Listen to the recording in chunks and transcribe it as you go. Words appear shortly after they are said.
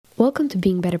Welcome to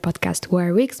Being Better podcast,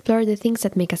 where we explore the things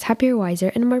that make us happier,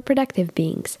 wiser, and more productive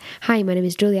beings. Hi, my name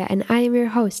is Julia, and I am your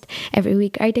host. Every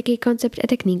week, I take a concept, a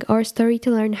technique, or a story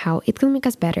to learn how it can make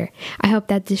us better. I hope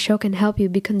that this show can help you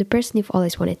become the person you've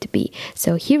always wanted to be.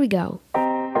 So here we go.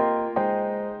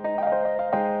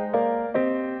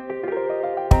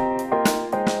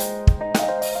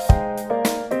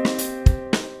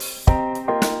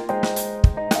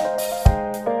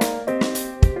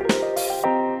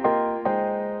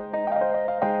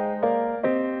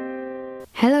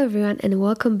 Hello everyone and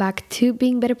welcome back to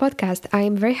Being Better podcast. I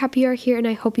am very happy you are here and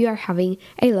I hope you are having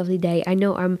a lovely day. I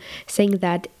know I'm saying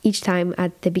that each time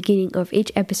at the beginning of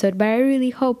each episode, but I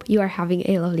really hope you are having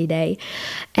a lovely day.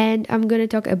 And I'm going to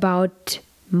talk about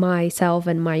myself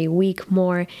and my week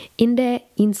more in the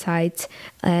insights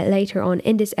later on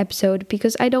in this episode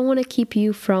because I don't want to keep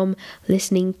you from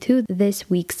listening to this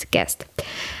week's guest.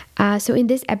 So in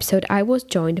this episode, I was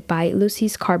joined by Lucy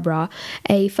Scarborough,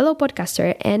 a fellow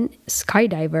podcaster and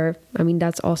skydiver. I mean,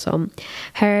 that's awesome.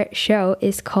 Her show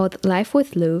is called Life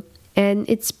with Lou, and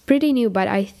it's pretty new, but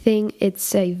I think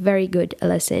it's a very good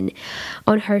listen.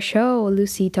 On her show,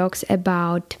 Lucy talks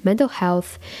about mental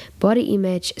health, body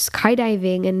image,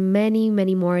 skydiving, and many,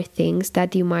 many more things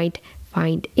that you might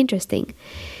find interesting.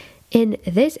 In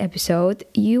this episode,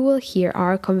 you will hear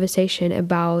our conversation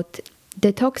about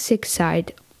the toxic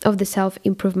side of the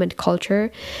self-improvement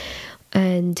culture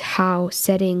and how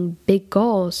setting big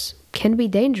goals can be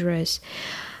dangerous,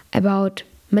 about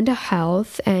mental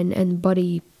health and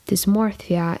body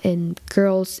dysmorphia in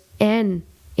girls and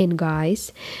in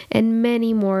guys, and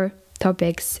many more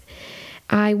topics.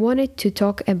 I wanted to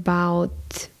talk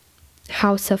about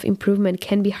how self-improvement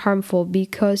can be harmful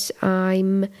because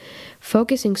I'm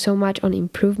focusing so much on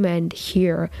improvement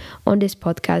here on this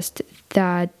podcast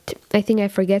that I think I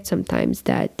forget sometimes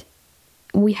that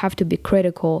we have to be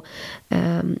critical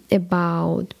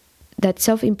about that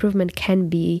self-improvement can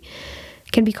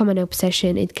become an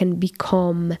obsession, it can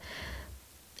become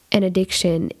an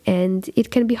addiction, and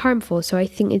it can be harmful. So I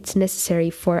think it's necessary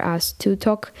for us to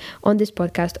talk on this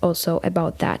podcast also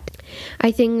about that.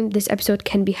 I think this episode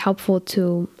can be helpful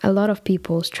to a lot of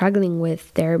people struggling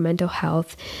with their mental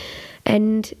health.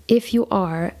 And if you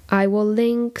are, I will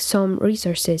link some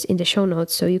resources in the show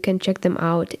notes so you can check them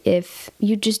out if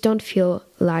you just don't feel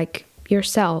like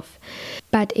yourself.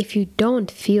 But if you don't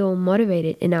feel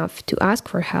motivated enough to ask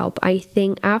for help, I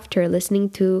think after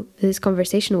listening to this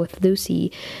conversation with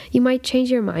Lucy, you might change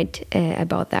your mind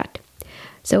about that.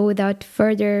 So without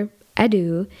further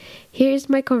ado, here's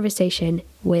my conversation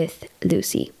with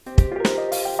Lucy.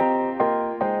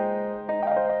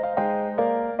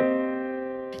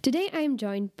 Today I am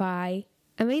joined by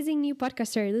amazing new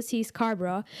podcaster Lucy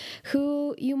Scarborough,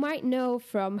 who you might know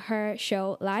from her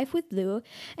show Life with Lou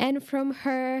and from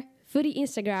her foodie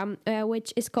Instagram,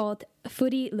 which is called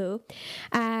Foodie Lou,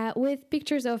 with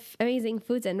pictures of amazing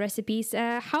foods and recipes.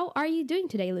 How are you doing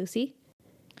today, Lucy?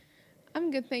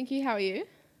 I'm good, thank you. How are you?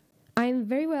 I'm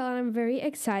very well, and I'm very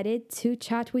excited to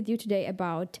chat with you today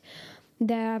about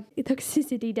the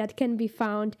toxicity that can be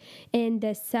found in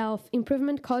the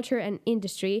self-improvement culture and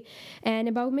industry, and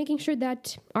about making sure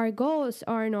that our goals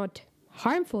are not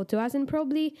harmful to us, and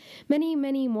probably many,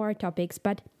 many more topics.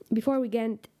 But before we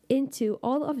get into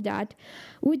all of that,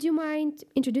 would you mind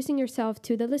introducing yourself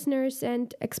to the listeners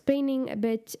and explaining a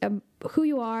bit who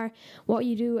you are, what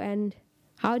you do, and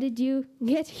how did you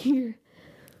get here?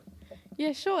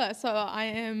 Yeah, sure. So I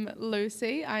am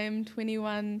Lucy. I am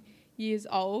 21 years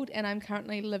old and I'm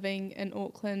currently living in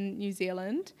Auckland, New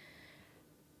Zealand.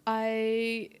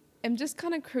 I am just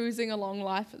kind of cruising along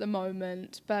life at the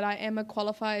moment, but I am a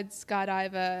qualified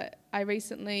skydiver. I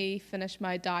recently finished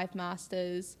my dive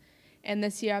masters, and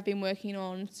this year I've been working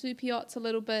on super yachts a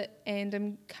little bit, and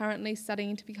I'm currently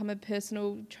studying to become a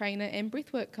personal trainer and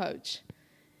breathwork coach.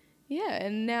 Yeah,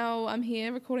 and now I'm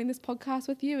here recording this podcast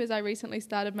with you as I recently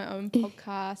started my own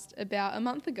podcast about a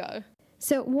month ago.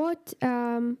 So what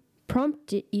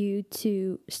prompted you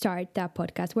to start that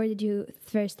podcast? Where did you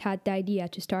first had the idea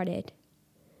to start it?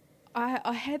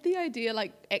 I had the idea,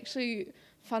 actually,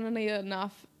 funnily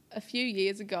enough, a few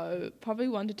years ago, probably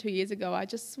 1 to 2 years ago. I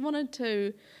just wanted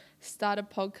to start a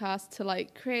podcast to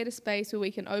create a space where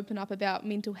we can open up about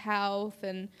mental health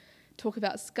and talk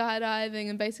about skydiving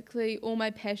and basically all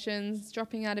my passions,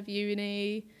 dropping out of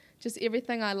uni, just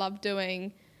everything I love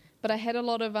doing. But I had a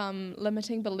lot of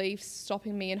limiting beliefs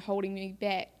stopping me and holding me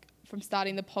back from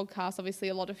starting the podcast. Obviously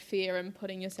a lot of fear in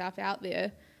putting yourself out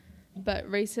there. But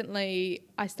recently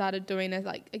I started doing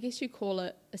I guess you call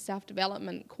it a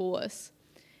self-development course.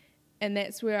 And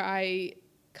that's where I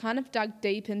kind of dug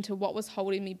deep into what was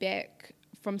holding me back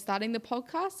from starting the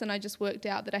podcast, and I just worked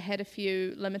out that I had a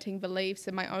few limiting beliefs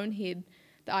in my own head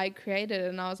that I created,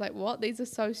 and I was like, what? These are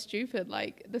so stupid.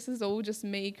 Like, this is all just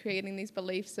me creating these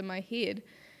beliefs in my head.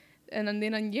 And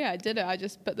then, I did it. I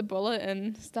just bit the bullet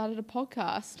and started a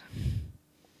podcast.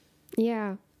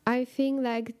 Yeah, I think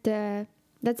like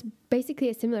that's basically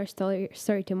a similar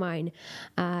story to mine,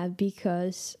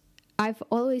 because I've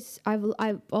always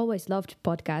loved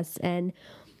podcasts, and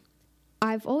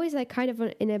I've always like kind of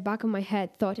in the back of my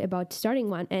head thought about starting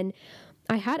one, and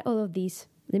I had all of these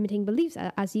limiting beliefs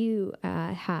as you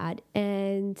had,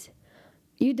 and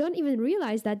you don't even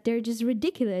realize that they're just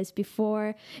ridiculous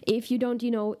before, if you don't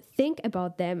think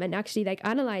about them and actually like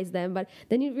analyze them. But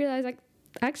then you realize like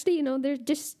actually they're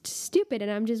just stupid,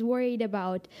 and I'm just worried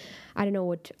about, I don't know,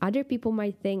 what other people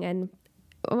might think. And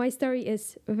my story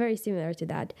is very similar to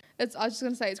that. I was just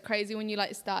going to say, it's crazy when you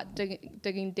like start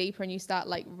digging deeper and you start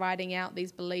like writing out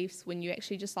these beliefs. When you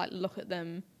actually just like look at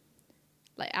them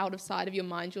like out of sight of your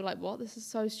mind, you're like, what? This is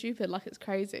so stupid. Like, it's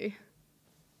crazy.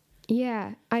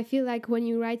 Yeah, I feel like when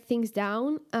you write things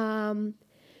down,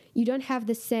 you don't have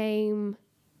the same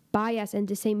bias and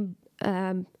the same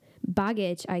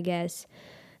baggage, I guess,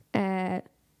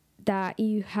 that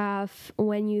you have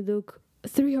when you look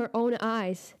through your own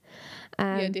eyes.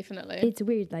 Yeah, definitely. It's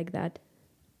weird like that.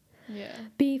 Yeah.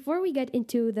 Before we get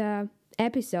into the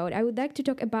episode, I would like to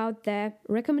talk about the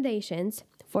recommendations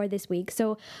for this week.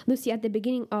 So, Lucy, at the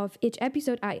beginning of each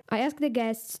episode, I ask the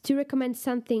guests to recommend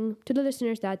something to the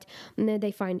listeners that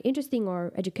they find interesting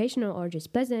or educational or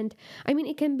just pleasant. I mean,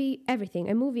 it can be everything: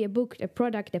 a movie, a book, a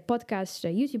product, a podcast,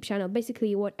 a YouTube channel,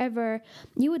 basically whatever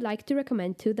you would like to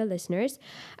recommend to the listeners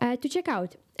to check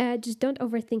out. Just don't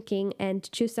overthinking and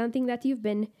choose something that you've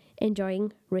been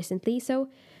enjoying recently. So,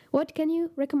 what can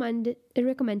you recommend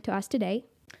to us today?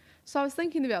 So I was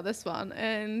thinking about this one,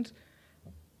 and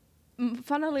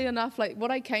funnily enough, like what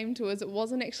I came to is it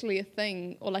wasn't actually a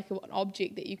thing or like an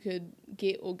object that you could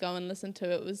get or go and listen to.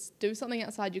 It was do something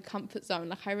outside your comfort zone.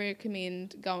 Like, I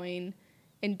recommend going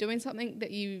and doing something that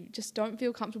you just don't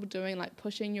feel comfortable doing, like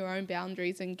pushing your own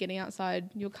boundaries and getting outside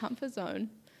your comfort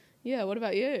zone. Yeah, what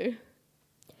about you?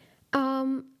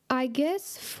 I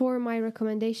guess for my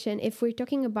recommendation, if we're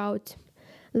talking about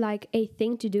like a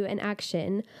thing to do, an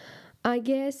action, I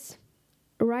guess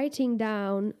writing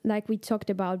down, like we talked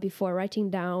about before, writing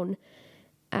down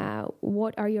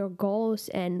what are your goals,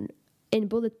 and in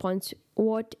bullet points,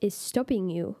 what is stopping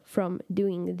you from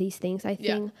doing these things. I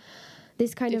think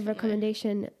this kind of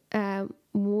recommendation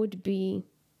would be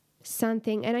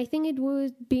something, and I think it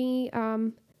would be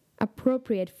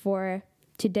appropriate for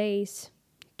today's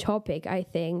topic, I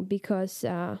think, because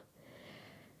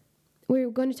we're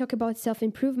going to talk about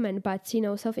self-improvement, but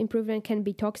self-improvement can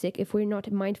be toxic if we're not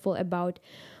mindful about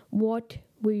what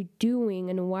we're doing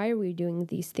and why we're doing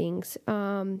these things.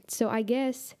 So I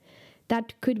guess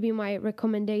that could be my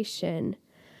recommendation.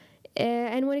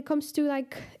 And when it comes to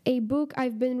like a book,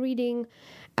 I've been reading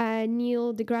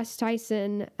Neil deGrasse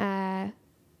Tyson,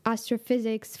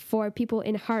 Astrophysics for People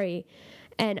in a Hurry.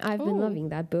 And I've been loving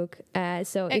that book.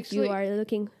 So actually, if you are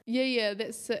looking... Yeah,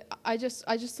 that's it. I just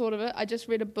thought of it. I just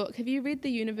read a book. Have you read The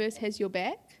Universe Has Your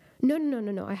Back?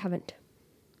 No, I haven't.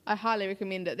 I highly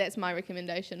recommend it. That's my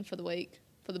recommendation for the week,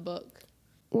 for the book.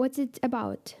 What's it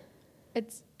about?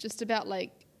 It's just about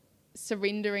like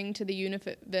surrendering to the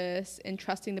universe and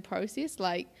trusting the process.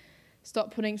 Like,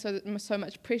 stop putting so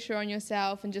much pressure on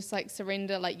yourself and just like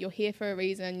surrender. Like, you're here for a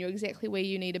reason. You're exactly where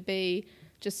you need to be.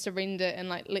 Just surrender and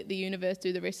like let the universe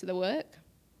do the rest of the work.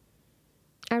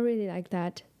 I really like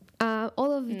that.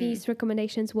 All of these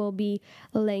recommendations will be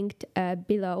linked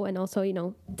below, and also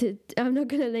I'm not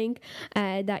gonna link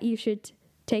that you should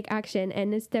take action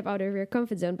and step out of your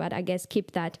comfort zone, but I guess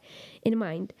keep that in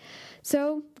mind.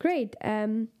 So great.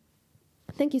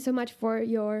 Thank you so much for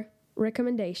your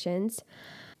recommendations.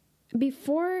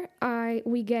 Before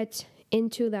we get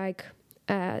into like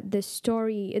the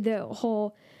story, the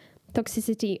whole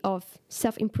toxicity of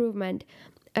self-improvement,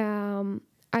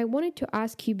 I wanted to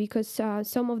ask you, because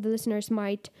some of the listeners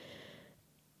might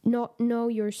not know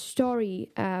your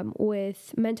story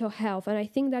with mental health, and I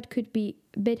think that could be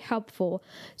a bit helpful.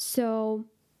 So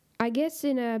I guess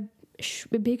in a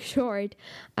big short,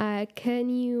 can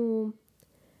you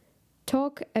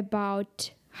talk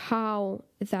about how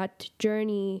that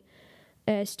journey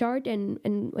started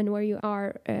and where you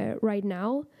are right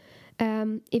now?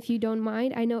 If you don't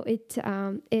mind, I know it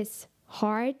is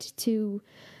hard to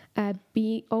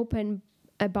be open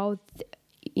about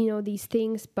these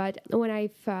things, but when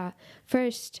I've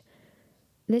first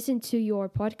listened to your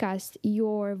podcast,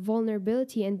 your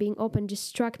vulnerability and being open just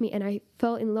struck me, and I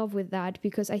fell in love with that,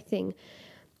 because I think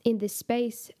in this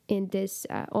space, in this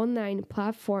online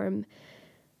platform,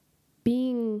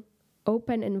 being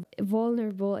open and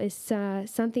vulnerable is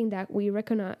something that we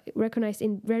recognize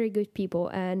in very good people.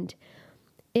 And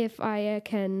if I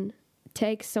can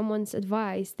take someone's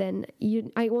advice, then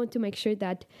I want to make sure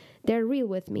that they're real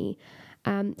with me.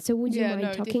 So would you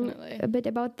mind talking definitely a bit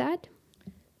about that?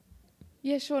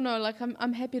 Yeah, sure. No, like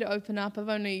I'm happy to open up. I've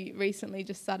only recently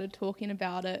just started talking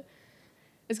about it.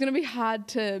 It's going to be hard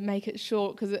to make it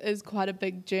short because it is quite a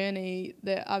big journey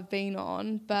that I've been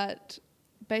on. But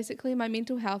basically my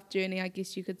mental health journey, I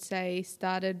guess you could say,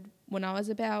 started when I was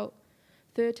about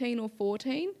 13 or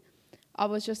 14. I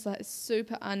was just like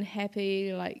super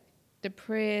unhappy, like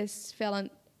depressed,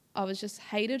 I was just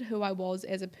hated who I was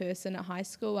as a person at high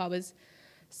school. I was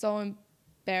so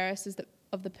embarrassed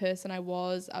of the person I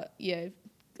was. I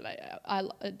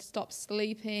stopped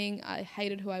sleeping. I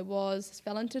hated who I was.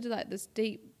 Fell into like this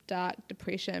deep, dark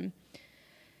depression.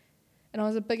 And I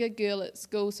was a bigger girl at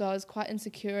school, so I was quite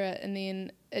insecure. And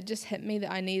then it just hit me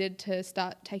that I needed to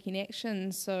start taking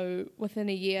action. So within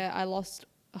a year, I lost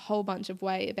a whole bunch of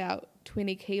weight, about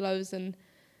 20 kilos, and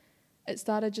it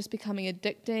started just becoming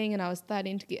addicting, and I was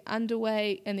starting to get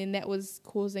underweight, and then that was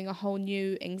causing a whole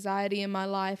new anxiety in my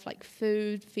life, like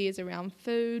food, fears around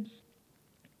food.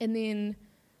 And then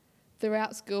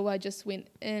throughout school, I just went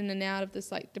in and out of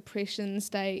this like depression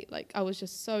state. Like I was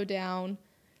just so down.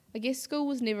 I guess school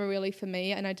was never really for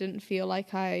me, and I didn't feel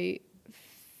like I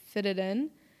fitted in.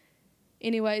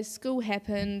 Anyways, school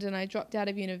happened and I dropped out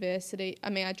of university. I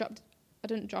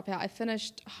didn't drop out. I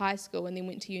finished high school and then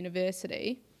went to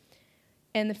university.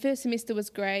 And the first semester was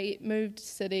great, moved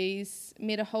cities,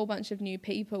 met a whole bunch of new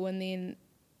people, and then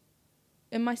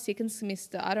in my second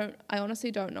semester, I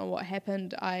honestly don't know what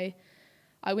happened. I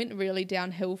went really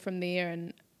downhill from there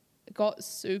and got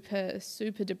super,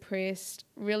 super depressed,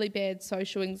 really bad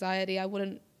social anxiety. I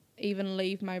wouldn't even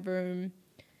leave my room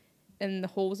in the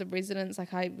halls of residence.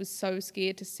 Like I was so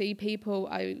scared to see people.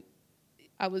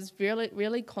 I was really,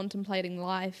 really contemplating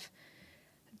life.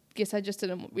 Guess I just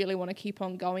didn't really want to keep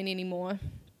on going anymore.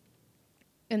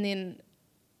 And then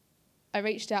I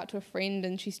reached out to a friend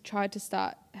and she tried to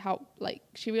start help. Like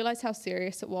she realised how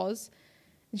serious it was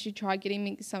and she tried getting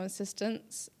me some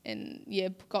assistance and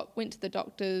went to the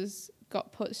doctors,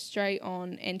 got put straight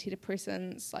on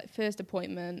antidepressants, like first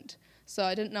appointment. So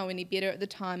I didn't know any better at the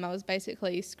time. I was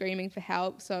basically screaming for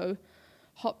help. So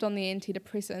hopped on the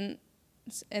antidepressants,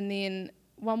 and then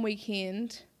one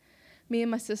weekend me and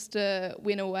my sister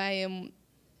went away and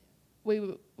we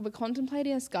were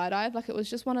contemplating a skydive. Like it was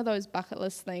just one of those bucket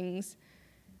list things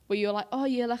where you're like, oh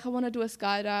yeah, like I want to do a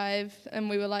skydive. And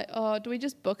we were like, oh, do we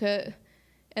just book it?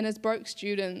 And as broke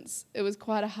students, it was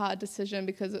quite a hard decision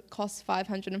because it costs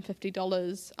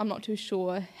 $550. I'm not too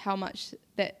sure how much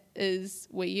that is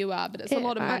where you are, but it's a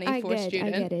lot of money for a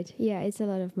student. I get it. Yeah, it's a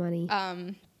lot of money.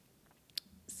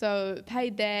 So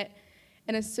paid that.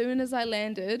 And as soon as I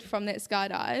landed from that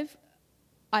skydive,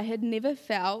 I had never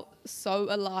felt so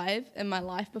alive in my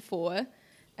life before.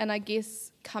 And I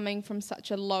guess coming from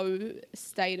such a low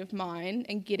state of mind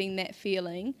and getting that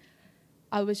feeling,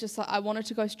 I was just like, I wanted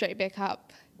to go straight back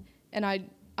up. And I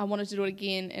wanted to do it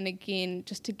again and again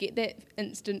just to get that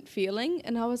instant feeling.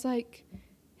 And I was like,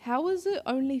 how is it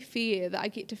only fair that I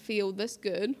get to feel this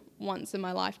good once in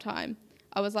my lifetime?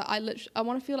 I was like, I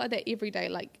want to feel like that every day.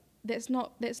 Like, that's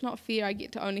not fair. I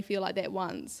get to only feel like that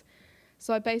once.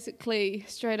 So I basically,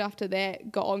 straight after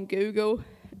that, got on Google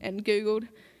and Googled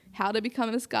how to become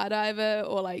a skydiver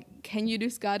or like, can you do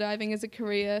skydiving as a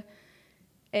career?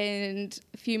 And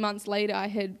a few months later, I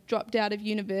had dropped out of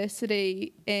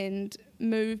university and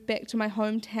moved back to my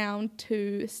hometown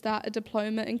to start a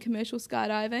diploma in commercial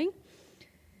skydiving.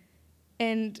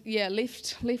 And yeah,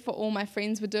 left what all my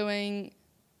friends were doing.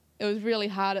 It was really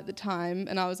hard at the time,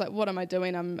 and I was like, what am I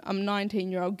doing? I'm a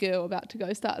 19-year-old girl about to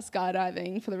go start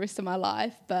skydiving for the rest of my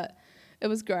life, but it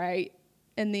was great.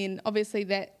 And then obviously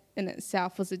that in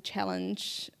itself was a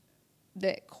challenge,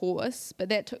 that course, but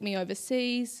that took me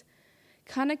overseas.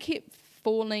 Kind of kept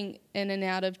falling in and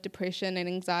out of depression and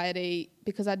anxiety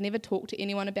because I'd never talked to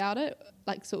anyone about it.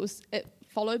 Like, so it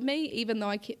followed me, even though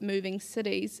I kept moving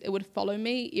cities, it would follow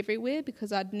me everywhere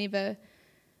because I'd never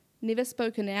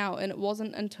spoken out. And it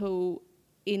wasn't until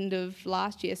end of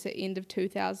last year, so end of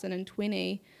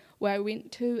 2020, where I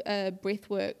went to a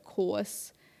breathwork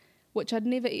course, which I'd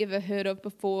never ever heard of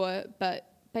before, but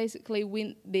basically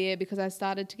went there because I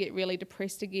started to get really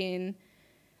depressed again.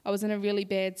 I was in a really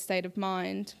bad state of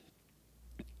mind.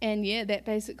 And yeah, that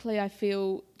basically I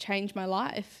feel changed my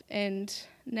life. And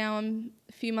now I'm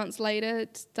a few months later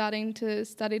starting to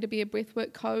study to be a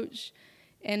breathwork coach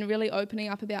and really opening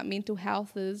up about mental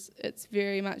health it's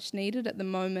very much needed at the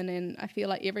moment, and I feel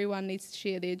like everyone needs to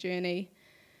share their journey,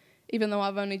 even though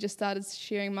I've only just started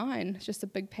sharing mine. It's just a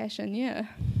big passion.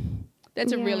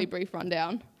 That's a really brief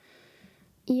rundown.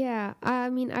 I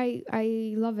mean,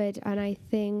 I love it, and I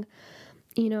think,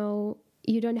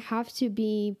 you don't have to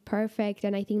be perfect,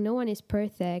 and I think no one is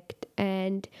perfect,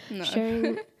 and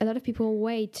sharing a lot of people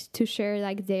wait to share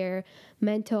like their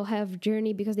mental health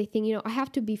journey because they think, I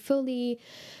have to be fully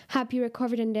happy,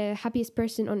 recovered, and the happiest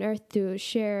person on earth to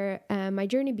share my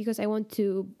journey, because I want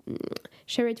to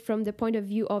share it from the point of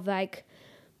view of like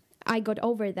I got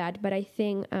over that. But I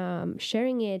think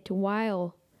sharing it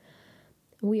while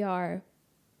we are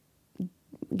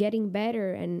getting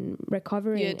better and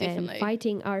recovering and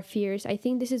fighting our fears, I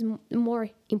think this is more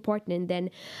important than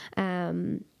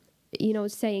saying,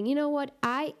 what,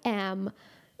 I am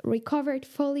recovered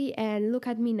fully and look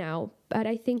at me now. But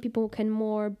I think people can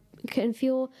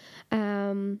feel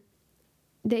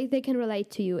they can relate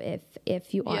to you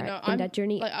if you are in that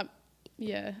journey. I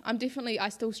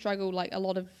still struggle like a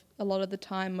lot of the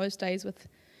time, most days, with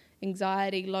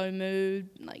anxiety, low mood.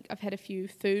 Like I've had a few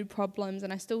food problems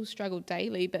and I still struggle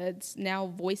daily, but it's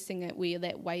now voicing it where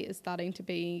that weight is starting to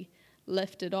be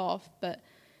lifted off. But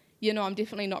I'm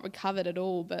definitely not recovered at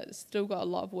all, but still got a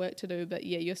lot of work to do. But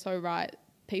yeah, you're so right.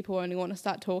 People only want to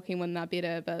start talking when they're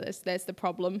better, but that's the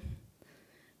problem.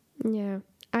 Yeah,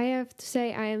 I have to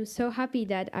say I am so happy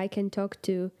that I can talk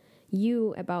to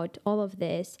you about all of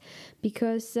this,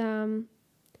 because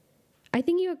I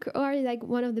think you are like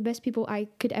one of the best people I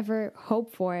could ever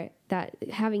hope for, that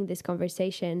having this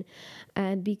conversation,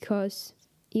 and because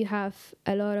you have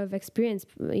a lot of experience.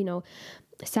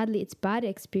 Sadly it's bad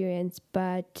experience,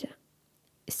 but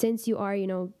since you are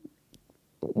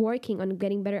working on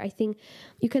getting better, I think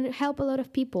you can help a lot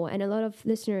of people, and a lot of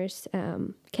listeners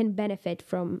can benefit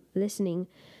from listening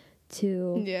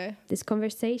to this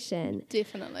conversation.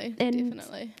 Definitely.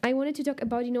 I wanted to talk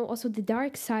about also the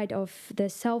dark side of the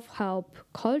self-help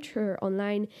culture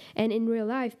online and in real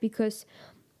life, because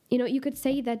you could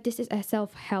say that this is a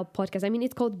self-help podcast. I mean,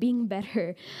 it's called Being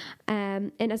Better,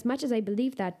 and as much as I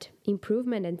believe that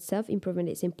improvement and self-improvement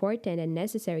is important and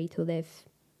necessary to live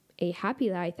a happy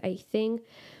life, I think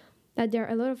that there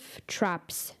are a lot of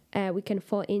traps we can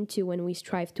fall into when we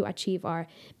strive to achieve our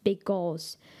big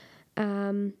goals.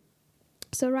 I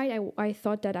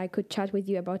thought that I could chat with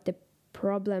you about the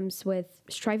problems with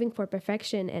striving for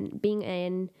perfection and being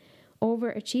an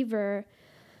overachiever,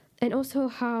 and also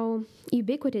how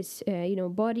ubiquitous,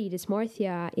 body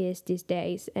dysmorphia is these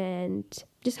days, and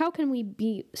just how can we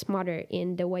be smarter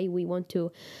in the way we want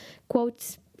to,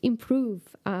 quote,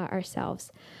 improve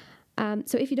ourselves.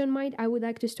 So if you don't mind, I would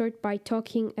like to start by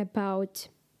talking about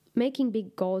making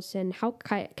big goals and how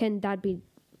can that be,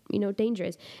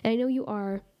 dangerous. And I know you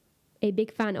are a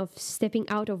big fan of stepping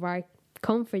out of our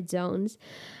comfort zones,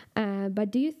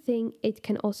 but do you think it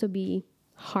can also be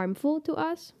harmful to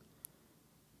us?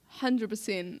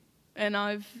 100%, and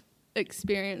I've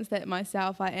experienced that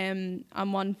myself. I'm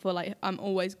one for like, I'm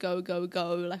always go.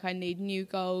 Like I need new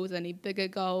goals, I need bigger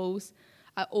goals.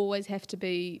 I always have to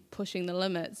be pushing the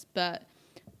limits, but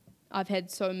I've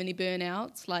had so many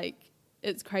burnouts. Like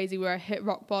it's crazy where I hit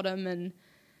rock bottom, and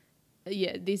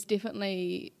there's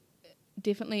definitely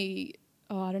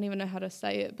I don't even know how to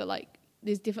say it, but like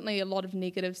there's definitely a lot of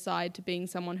negative side to being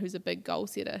someone who's a big goal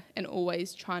setter and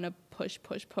always trying to push.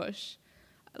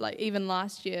 Like even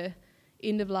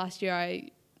end of last year,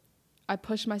 I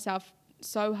pushed myself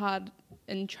so hard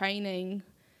in training.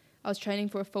 I was training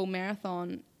for a full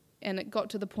marathon, and it got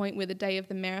to the point where the day of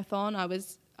the marathon,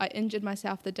 I injured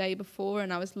myself the day before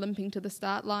and I was limping to the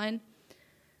start line.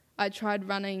 I tried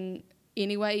running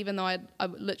anyway, even though I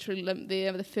literally limped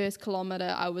there. The first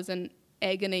kilometre I was in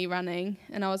agony running,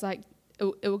 and I was like,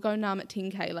 it will go numb at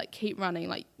 10k, like keep running,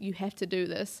 like you have to do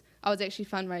this. I was actually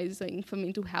fundraising for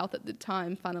mental health at the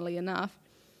time, funnily enough.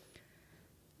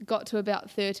 Got to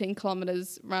about 13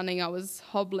 kilometres running, I was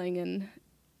hobbling, and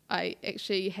I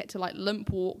actually had to like limp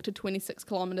walk to 26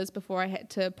 kilometres before I had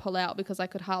to pull out because I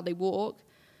could hardly walk.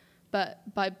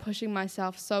 But by pushing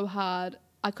myself so hard,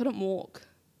 I couldn't walk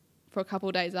for a couple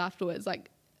of days afterwards. Like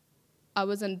I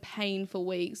was in pain for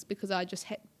weeks because I just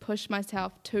had pushed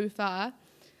myself too far.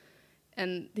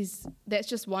 And that's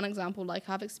just one example. Like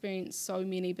I've experienced so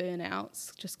many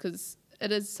burnouts just because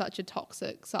it is such a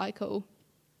toxic cycle.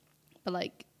 But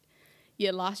like,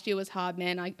 last year was hard,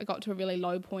 man. I got to a really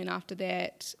low point after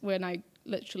that when I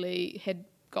literally had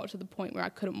got to the point where I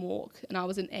couldn't walk, and I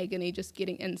was in agony just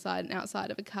getting inside and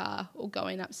outside of a car or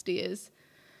going upstairs.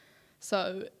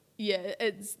 So yeah,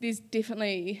 there's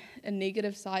definitely a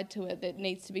negative side to it that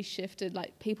needs to be shifted.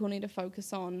 Like, people need to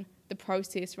focus on the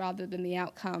process rather than the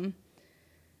outcome,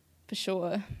 for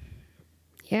sure.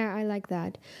 Yeah, I like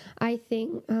that. I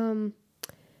think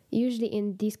usually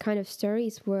in these kind of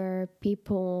stories where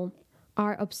people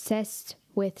are obsessed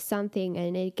with something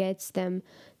and it gets them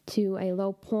to a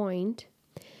low point,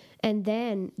 and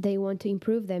then they want to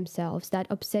improve themselves, that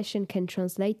obsession can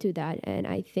translate to that. And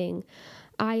I think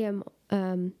I am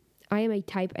I am a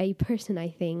type A person, I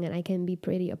think, and I can be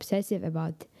pretty obsessive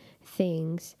about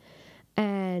things.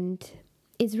 And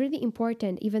it's really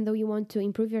important, even though you want to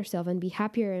improve yourself and be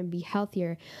happier and be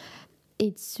healthier,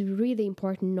 it's really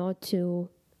important not to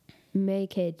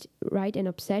make it right an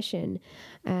obsession,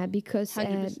 because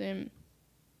 100%.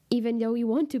 even though you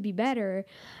want to be better,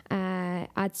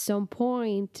 at some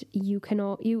point you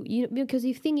cannot, you because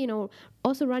you think,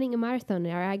 also running a marathon,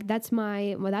 right? That's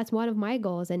one of my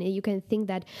goals, and you can think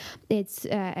that it's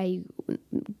a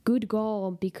good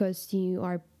goal because you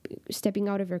are stepping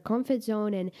out of your comfort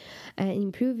zone and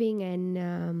improving,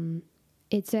 and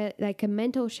it's like a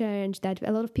mental challenge that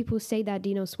a lot of people say that,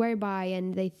 swear by,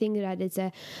 and they think that it's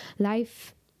a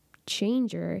life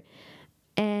changer.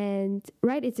 And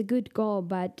right, it's a good goal,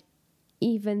 but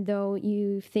even though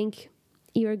you think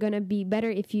you're gonna be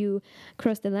better if you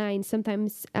cross the line,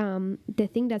 sometimes the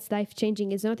thing that's life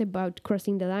changing is not about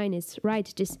crossing the line. It's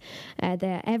right, just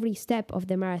every step of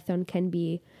the marathon can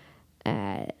be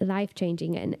life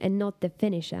changing, and not the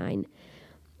finish line.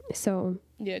 So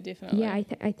Yeah, definitely. yeah,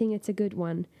 I think it's a good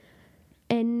one.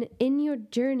 And in your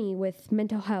journey with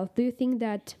mental health, do you think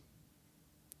that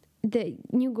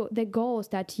the goals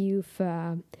that you've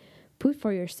put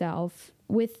for yourself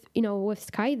with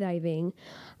skydiving,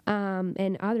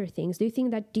 and other things, do you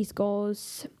think that these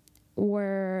goals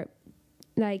were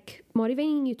like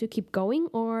motivating you to keep going,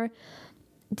 or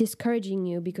discouraging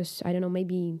you because, I don't know,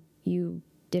 maybe you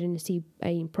didn't see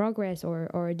any progress,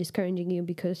 or discouraging you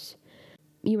because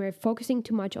you were focusing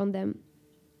too much on them?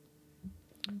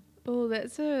 Oh,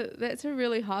 that's a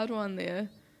really hard one there.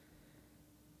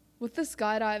 With the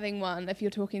skydiving one, if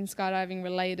you're talking skydiving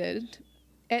related,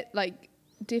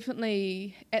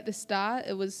 definitely at the start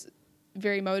it was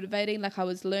very motivating. Like, I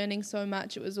was learning so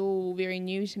much, it was all very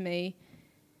new to me,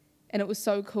 and it was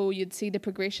so cool. You'd see the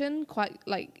progression,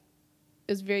 it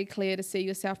was very clear to see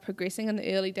yourself progressing in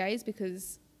the early days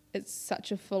because it's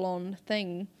such a full-on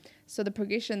thing. So the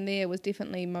progression there was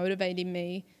definitely motivating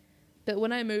me. But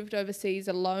when I moved overseas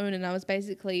alone and I was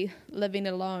basically living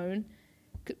alone,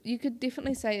 you could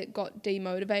definitely say it got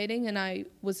demotivating, and I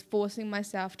was forcing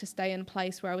myself to stay in a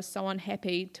place where I was so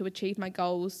unhappy to achieve my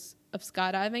goals of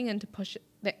skydiving and to push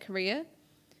that career.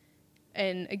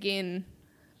 And again,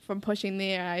 from pushing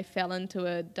there, I fell into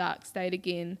a dark state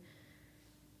again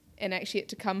and actually had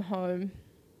to come home.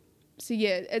 So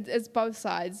yeah, it's both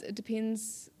sides. It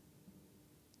depends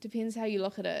how you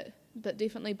look at it, but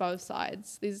definitely both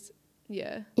sides.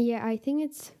 Yeah, I think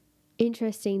it's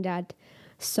interesting that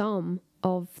some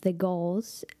of the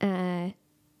goals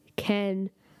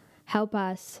can help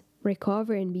us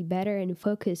recover and be better and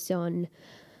focus on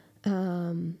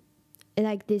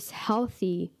like this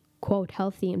healthy, quote,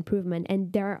 healthy improvement.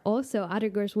 And there are also other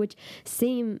goals which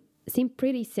seem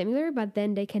pretty similar, but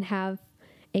then they can have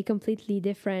a completely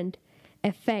different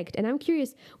effect. And I'm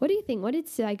curious, what do you think? What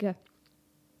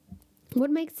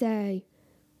makes a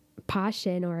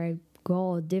passion or a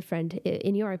goal different,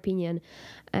 in your opinion?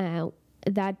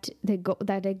 That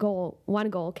one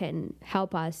goal can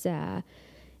help us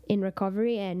in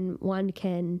recovery, and one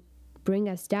can bring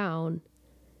us down.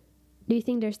 Do you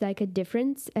think there's like a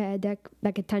difference,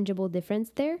 like a tangible difference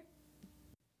there?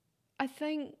 I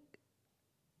think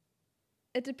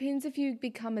it depends if you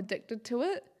become addicted to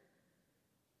it.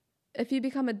 If you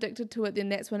become addicted to it, then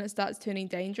that's when it starts turning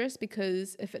dangerous,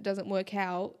 because if it doesn't work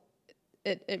out,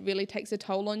 it really takes a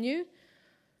toll on you.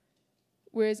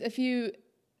 Whereas if you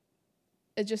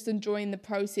are just enjoying the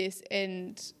process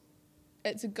and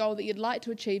it's a goal that you'd like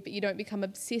to achieve, but you don't become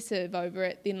obsessive over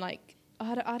it, then I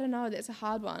don't know, that's a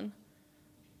hard one.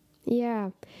 Yeah.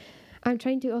 I'm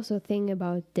trying to also think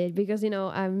about it because,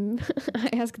 I'm I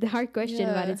ask the hard question,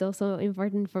 but it's also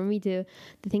important for me to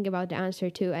think about the answer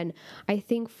too. And I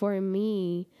think for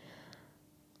me,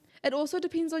 it also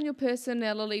depends on your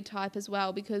personality type as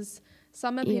well, because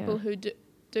some are people who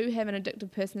do have an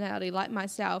addictive personality, like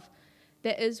myself.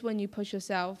 That is when you push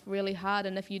yourself really hard,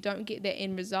 and if you don't get that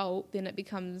end result, then it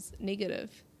becomes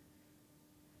negative.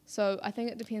 So I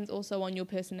think it depends also on your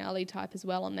personality type as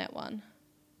well on that one.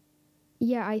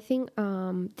 Yeah, I think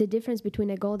the difference between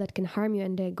a goal that can harm you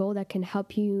and a goal that can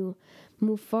help you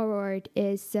move forward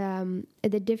is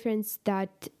the difference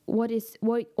that what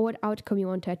outcome you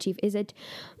want to achieve. Is it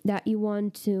that you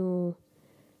want to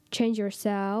change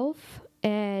yourself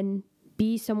and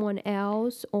be someone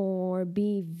else or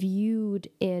be viewed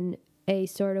in a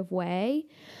sort of way?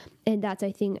 And that's,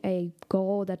 I think, a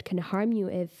goal that can harm you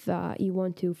if you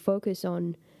want to focus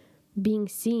on being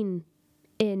seen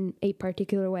in a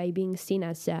particular way, being seen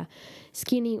as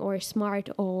skinny or smart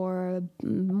or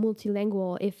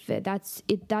multilingual. If that's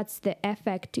the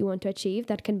effect you want to achieve,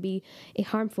 that can be a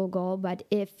harmful goal. But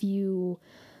if you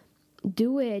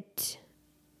do it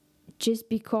just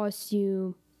because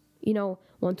you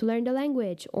want to learn the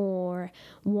language or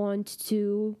want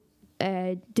to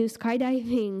do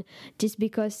skydiving just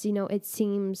because it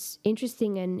seems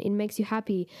interesting and it makes you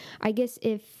happy, I guess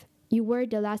if you were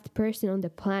the last person on the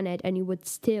planet and you would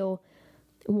still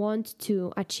want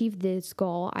to achieve this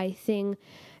goal, I think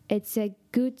it's a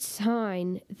good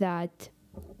sign that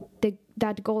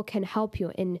that goal can help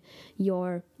you in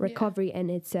your recovery. Yeah. And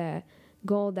it's a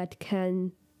goal that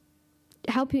can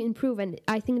help you improve. And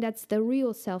I think that's the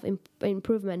real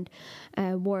self-improvement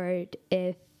word.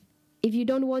 If you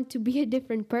don't want to be a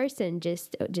different person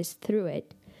just through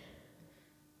it.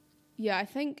 Yeah, I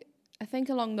think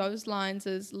along those lines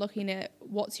is looking at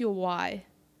what's your why.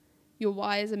 Your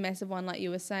why is a massive one, like you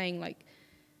were saying. Like,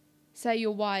 say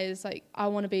your why is like, I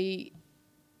want to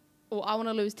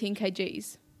lose 10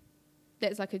 kgs.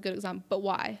 That's like a good example. But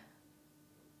why?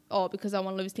 Oh, because I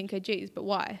want to lose 10 kgs. But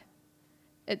why?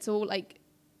 It's all like,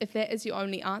 if that is your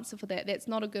only answer for that, that's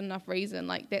not a good enough reason.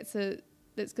 Like, that's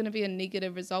going to be a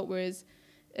negative result. Whereas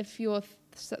if your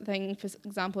thing, for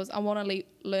example, is I want to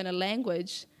learn a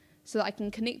language so that I can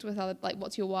connect with other, like,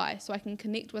 what's your why? So I can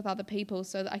connect with other people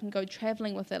so that I can go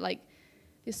traveling with it. Like,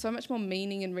 there's so much more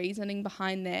meaning and reasoning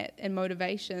behind that and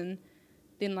motivation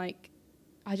than, like,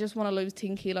 I just want to lose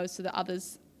 10 kilos so that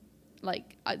others,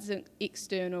 like, it's an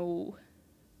external,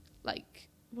 like,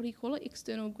 what do you call it?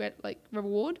 External,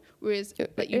 reward. Whereas,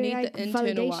 like, you need the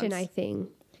internal validation, ones. I think.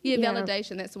 Yeah,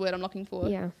 validation. That's the word I'm looking for.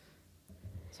 Yeah.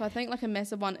 So I think, like, a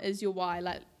massive one is your why.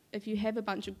 Like, if you have a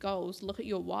bunch of goals, look at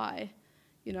your why.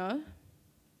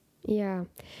 Yeah.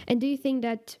 And do you think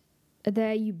that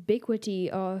the ubiquity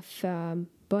of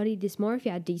body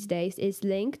dysmorphia these days is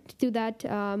linked to that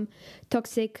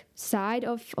toxic side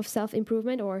of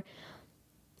self-improvement, or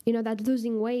that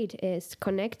losing weight is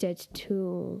connected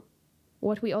to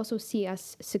what we also see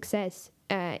as success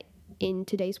in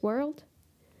today's world?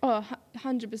 Oh,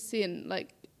 100%.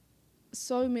 Like,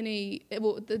 so many,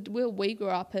 the world we grew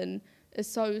up in is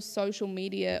so social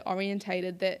media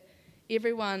orientated that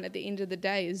everyone at the end of the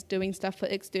day is doing stuff for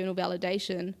external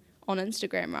validation on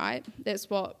Instagram, right? That's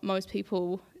what most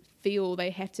people feel they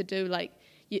have to do. Like,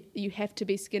 you have to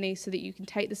be skinny so that you can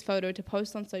take this photo to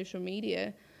post on social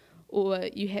media, or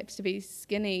you have to be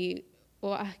skinny,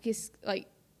 or I guess, like,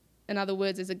 in other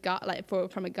words, as a guy, like,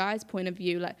 from a guy's point of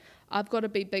view, like, I've got to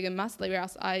be big and muscly or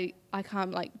else I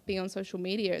can't, like, be on social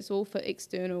media. It's all for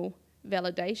external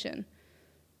validation.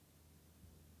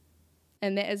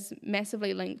 And that is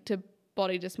massively linked to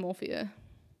body dysmorphia.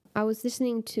 I was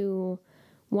listening to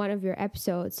one of your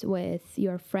episodes with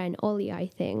your friend Ollie, I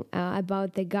think,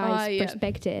 about the guy's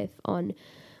perspective on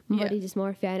body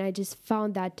dysmorphia, and I just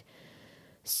found that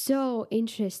so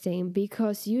interesting,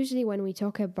 because usually when we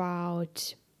talk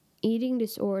about eating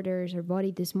disorders or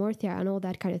body dysmorphia and all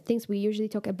that kind of things, we usually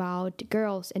talk about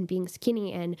girls and being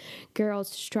skinny and girls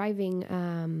striving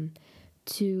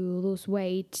to lose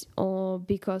weight or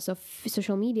because of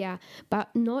social media, but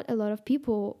not a lot of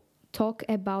people talk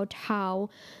about how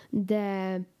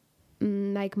the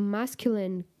like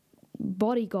masculine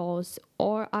body goals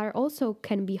are also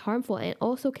can be harmful and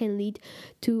also can lead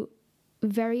to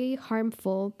very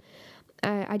harmful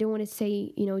I don't want to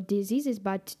say diseases,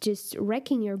 but just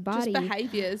wrecking your body, just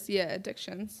behaviors,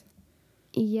 addictions,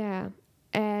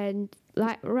 and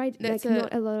not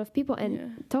a lot of people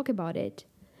talk about it.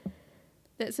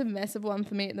 That's a massive one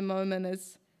for me at the moment.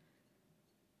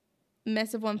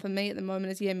 Men's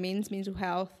mental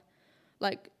health.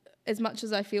 Like, as much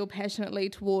as I feel passionately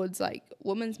towards, like,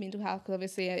 women's mental health, because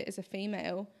obviously as a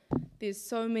female, there's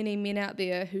so many men out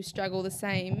there who struggle the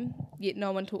same, yet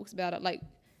no one talks about it. Like,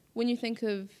 when you think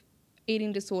of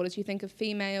eating disorders, you think of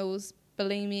females,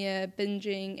 bulimia,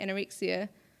 binging, anorexia,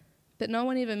 but no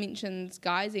one ever mentions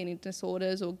guys' eating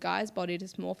disorders or guys' body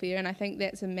dysmorphia, and I think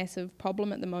that's a massive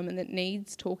problem at the moment that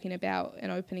needs talking about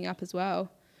and opening up as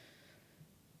well.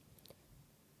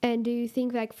 And do you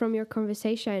think, like, from your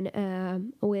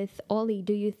conversation with Ollie,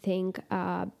 do you think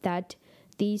that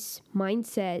these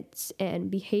mindsets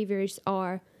and behaviors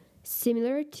are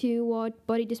similar to what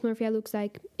body dysmorphia looks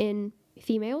like in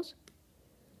females?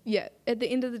 Yeah, at the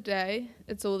end of the day,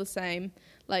 it's all the same.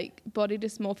 Like body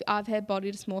dysmorphia, I've had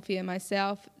body dysmorphia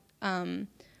myself.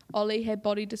 Ollie had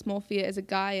body dysmorphia as a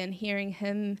guy, and hearing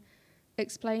him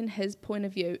explain his point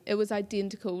of view, it was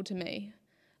identical to me.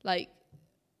 Like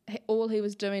all he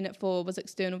was doing it for was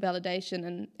external validation,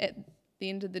 and at the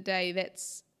end of the day,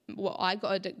 that's what I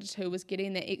got addicted to, was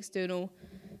getting that external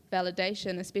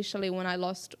validation, especially when I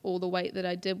lost all the weight that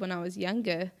I did when I was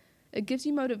younger. It gives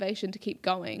you motivation to keep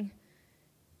going,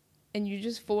 and you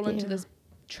just fall into this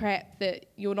trap that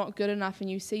you're not good enough, and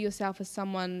you see yourself as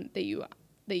someone that you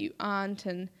aren't,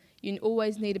 and you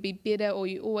always need to be better, or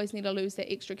you always need to lose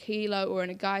that extra kilo, or in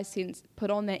a guy's sense, put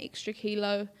on that extra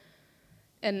kilo.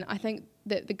 And I think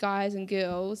that the guys and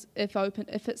girls, if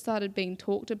it started being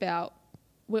talked about,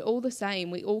 we're all the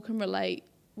same. We all can relate.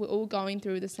 We're all going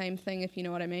through the same thing, if you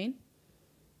know what I mean.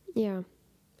 Yeah.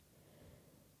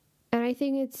 And I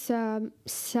think it's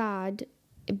sad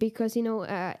because,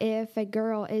 if a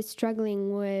girl is struggling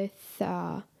with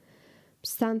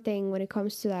something when it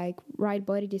comes to like right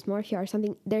body dysmorphia or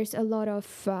something, there's a lot of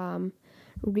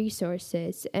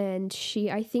resources, and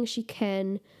I think she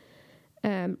can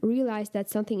realize that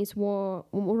something is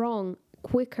wrong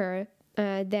quicker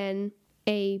than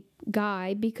a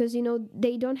guy, because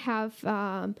they don't have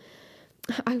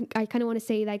I kind of want to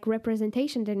say like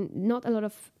representation. Then not a lot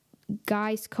of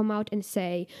guys come out and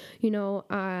say,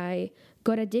 I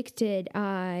got addicted,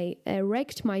 I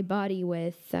wrecked my body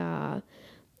with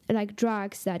like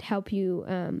drugs that help you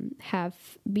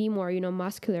be more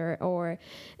muscular, or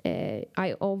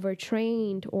I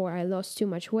overtrained, or I lost too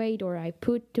much weight, or I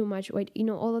put too much weight.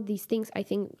 All of these things. I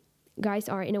think guys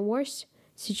are in a worse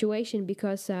situation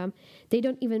because they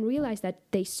don't even realize that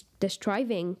the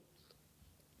striving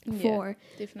for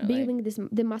building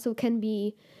the muscle can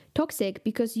be toxic,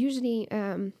 because usually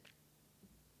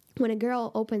when a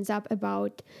girl opens up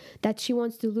about that she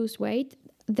wants to lose weight,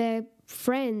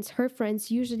 her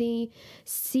friends usually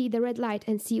see the red light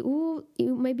and see,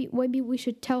 maybe we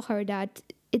should tell her that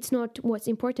it's not what's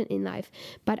important in life.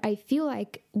 But I feel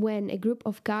like when a group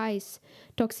of guys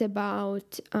talks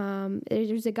about,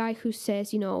 there's a guy who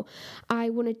says, I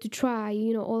wanted to try,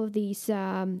 all of these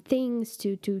things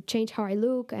to change how I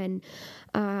look, and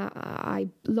I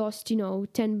lost,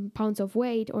 10 pounds of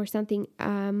weight or something.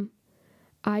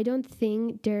 I don't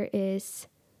think there is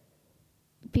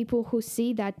people who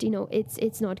see that,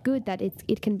 it's not good, that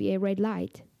it can be a red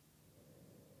light.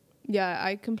 Yeah,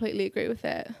 I completely agree with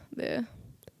that there.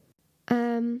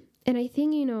 And I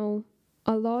think,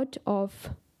 a lot of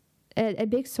a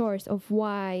big source of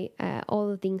why all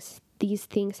of these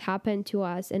things happen to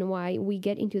us and why we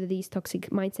get into these toxic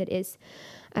mindset is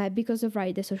because of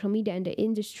the social media and the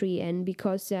industry, and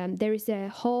because there is a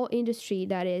whole industry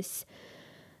that is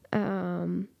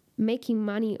making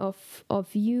money of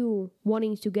you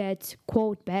wanting to get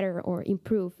quote better or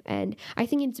improve. And I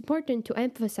think it's important to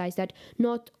emphasize that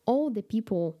not all the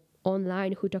people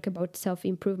online who talk about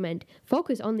self-improvement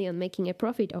focus only on making a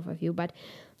profit off of you, but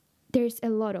there's a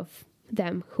lot of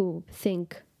them who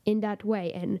think in that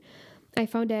way. And I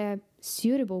found a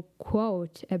suitable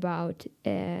quote about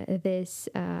this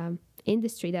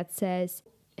industry that says,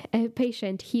 a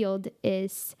patient healed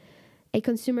is a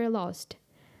consumer lost.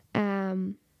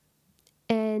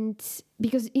 And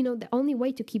because, the only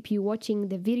way to keep you watching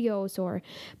the videos or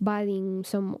buying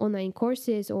some online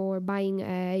courses or buying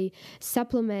a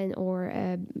supplement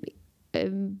or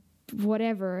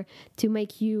whatever to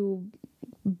make you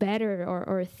better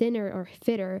or thinner or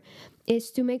fitter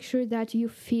is to make sure that you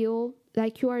feel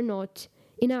like you are not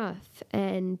enough.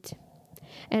 And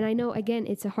I know, again,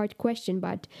 it's a hard question,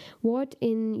 but what,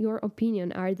 in your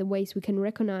opinion, are the ways we can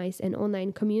recognize an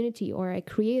online community or a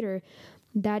creator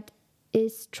that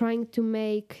is trying to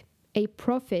make a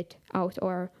profit out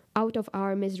of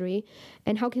our misery,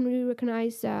 and how can we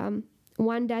recognize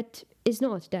one that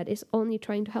is only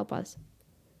trying to help us?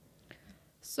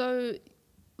 So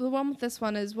the one with this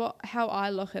one is how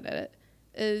I look at it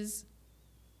is,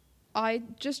 I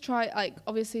just try, like,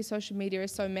 obviously social media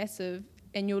is so massive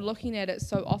and you're looking at it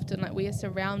so often, like we are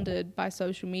surrounded by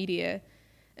social media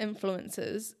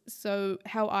influencers. So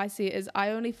how I see it is, I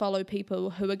only follow people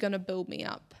who are going to build me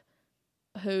up,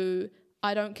 who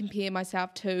I don't compare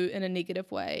myself to in a negative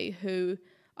way, who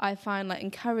I find like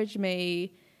encourage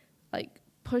me, like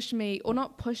push me, or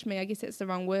not push me, I guess that's the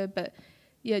wrong word, but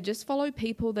yeah, just follow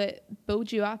people that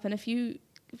build you up. And if you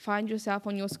find yourself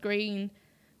on your screen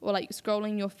or like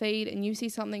scrolling your feed and you see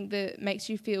something that makes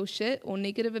you feel shit or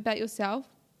negative about yourself,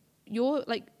 you're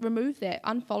like, remove that,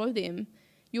 unfollow them.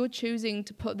 you're choosing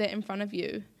to put that in front of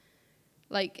you.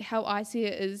 Like, how I see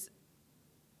it is,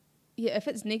 yeah, if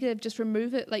it's negative, just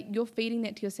remove it. Like, you're feeding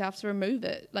that to yourself, so remove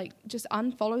it. Like, just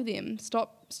unfollow them.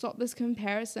 Stop this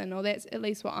comparison. Or that's at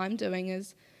least what I'm doing,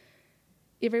 is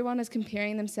everyone is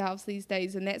comparing themselves these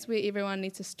days, and that's where everyone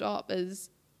needs to stop. Is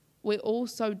we're all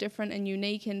so different and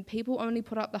unique, and people only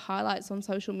put up the highlights on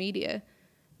social media.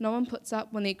 No one puts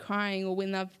up when they're crying, or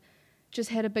when they've just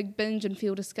had a big binge and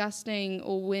feel disgusting,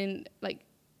 or when, like,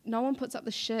 no one puts up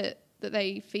the shit that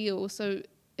they feel. So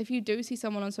if you do see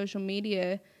someone on social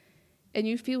media and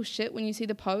you feel shit when you see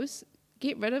the post,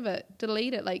 get rid of it,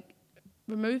 delete it, like,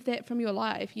 remove that from your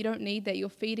life. You don't need that. You're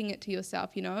feeding it to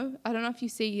yourself, you know? I don't know if you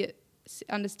see it,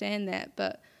 understand that,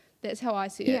 but that's how I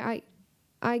see it. Yeah,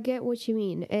 I get what you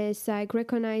mean. It's like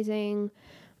recognizing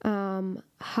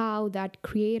how that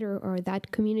creator or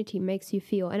that community makes you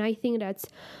feel. And I think that's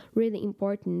really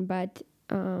important. But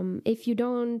if you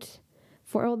don't,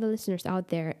 for all the listeners out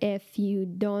there, if you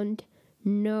don't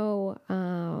know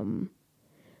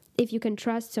if you can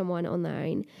trust someone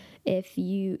online, if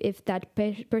that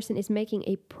person is making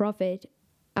a profit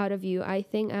out of you, I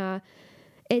think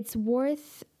it's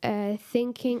worth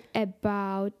thinking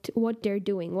about what they're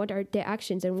doing, what are their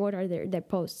actions, and what are their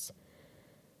posts.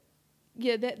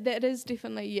 Yeah, that is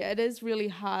definitely, yeah, it is really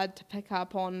hard to pick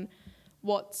up on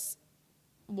what's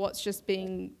just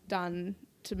being done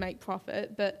to make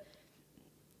profit. But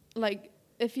like,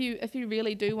 if you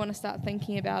really do want to start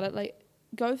thinking about it, like,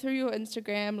 go through your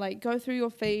Instagram, like, go through your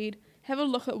feed, have a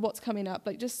look at what's coming up,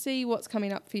 like, just see what's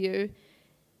coming up for you.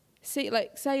 See,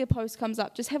 like, say a post comes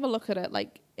up, just have a look at it,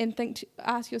 like, and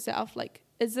ask yourself, like,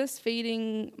 is this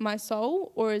feeding my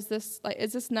soul, or is this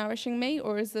nourishing me,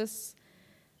 or is this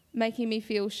making me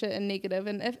feel shit and negative?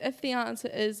 And if the answer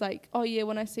is like, oh yeah,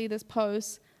 when I see this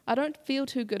post, I don't feel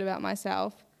too good about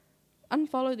myself,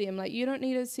 unfollow them. Like, you don't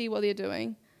need to see what they're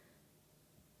doing.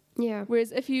 Yeah.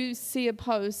 Whereas if you see a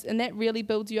post and that really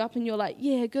builds you up, and you're like,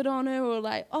 yeah, good on her, or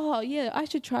like, oh yeah, I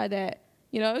should try that.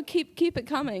 You know, keep it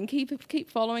coming, keep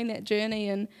following that journey.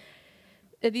 And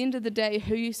at the end of the day,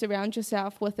 who you surround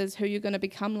yourself with is who you're going to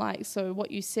become like. So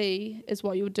what you see is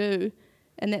what you'll do,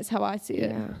 and that's how I see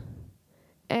it. Yeah.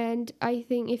 And I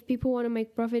think if people want to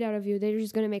make profit out of you, they're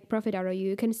just going to make profit out of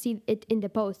you. You can see it in the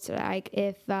posts. Like,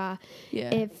 if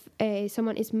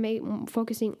someone is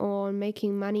focusing on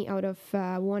making money out of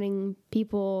wanting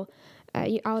people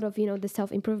out of, the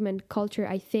self-improvement culture,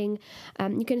 I think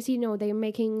you can see, they're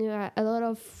making a lot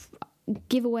of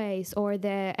giveaways, or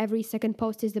every second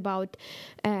post is about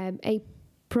a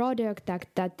product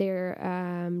that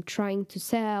they're trying to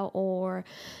sell, or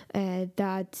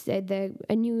that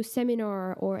a new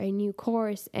seminar or a new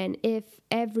course. And if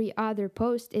every other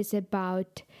post is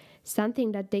about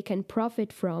something that they can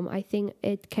profit from, I think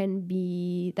that can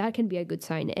be a good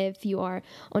sign. If you are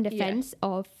on the fence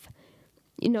of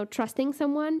trusting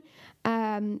someone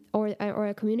or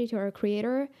a community or a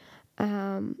creator,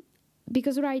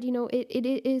 because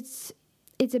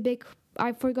it's a big,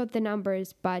 I forgot the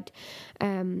numbers, but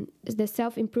the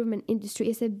self-improvement industry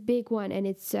is a big one, and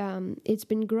it's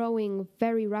been growing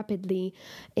very rapidly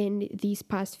in these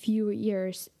past few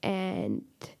years. And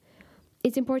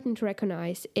it's important to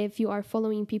recognize if you are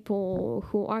following people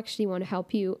who actually want to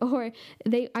help you, or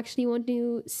they actually want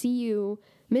to see you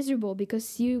miserable,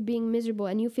 because you being miserable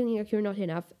and you feeling like you're not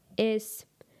enough is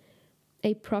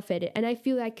a profit. And I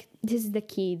feel like this is the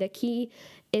key. The key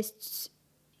is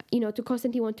to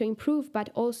constantly want to improve, but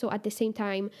also at the same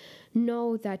time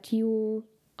know that you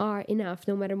are enough,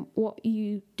 no matter what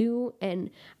you do and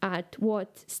at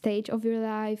what stage of your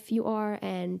life you are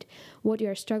and what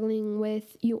you're struggling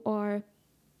with. You are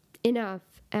enough.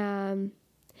 And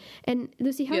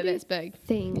Lucy, how do you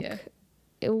think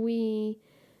we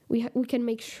can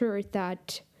make sure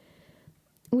that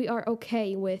we are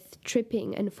okay with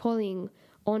tripping and falling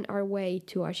on our way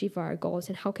to achieve our goals,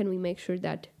 and how can we make sure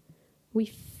that we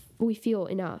feel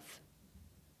enough?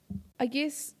 I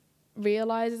guess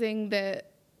realizing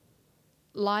that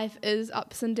life is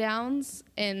ups and downs,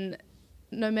 and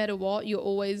no matter what, you're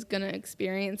always going to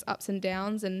experience ups and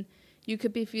downs, and you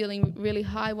could be feeling really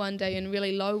high one day and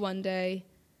really low one day,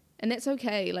 and that's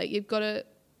okay. Like, you've got to,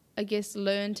 I guess,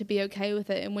 learn to be okay with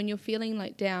it. And when you're feeling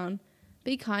like down,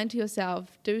 be kind to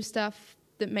yourself, do stuff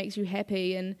that makes you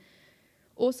happy. And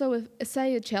also, if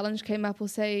say a challenge came up, or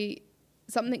say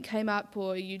something came up,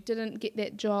 or you didn't get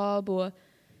that job, or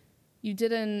you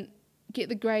didn't get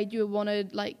the grade you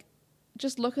wanted, like,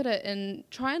 just look at it and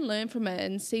try and learn from it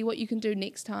and see what you can do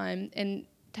next time, and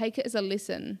take it as a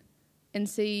lesson and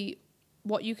see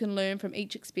what you can learn from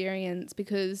each experience,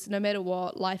 because no matter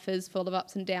what, life is full of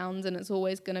ups and downs, and it's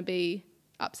always going to be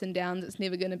ups and downs. It's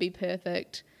never going to be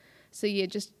perfect. So yeah,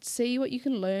 just see what you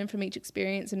can learn from each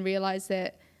experience and realize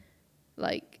that,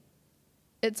 like,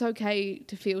 it's okay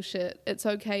to feel shit. It's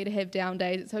okay to have down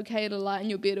days. It's okay to lie in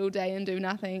your bed all day and do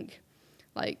nothing.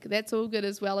 Like, that's all good,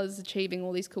 as well as achieving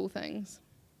all these cool things.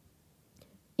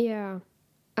 Yeah,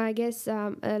 I guess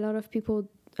a lot of people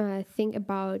think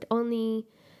about only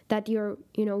that your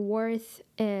worth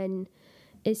and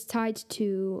is tied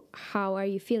to how are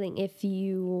you feeling. If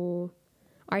you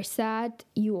are sad,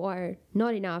 you are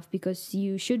not enough because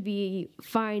you should be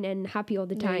fine and happy all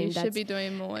the time. Yeah, you should be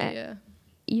doing more. Yeah,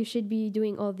 you should be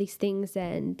doing all these things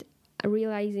and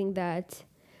realizing that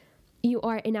you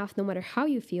are enough no matter how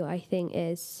you feel. I think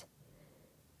is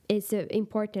an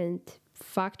important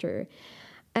factor.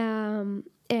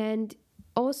 And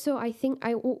also, I think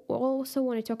also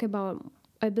want to talk about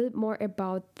a bit more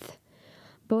about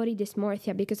body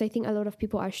dysmorphia, because I think a lot of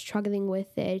people are struggling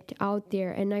with it out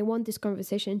there, and I want this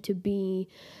conversation to be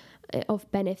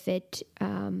of benefit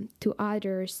to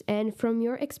others. And from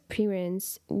your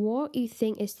experience, what you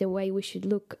think is the way we should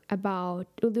look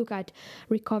at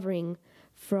recovering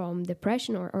from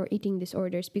depression or eating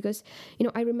disorders? Because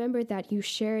I remember that you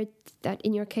shared that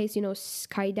in your case,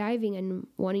 skydiving and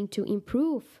wanting to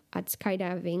improve at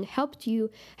skydiving helped you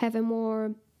have a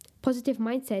more positive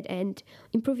mindset and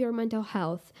improve your mental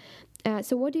health.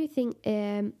 So what do you think?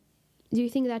 Do you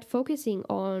think that focusing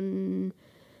on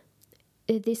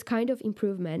this kind of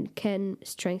improvement can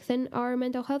strengthen our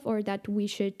mental health, or that we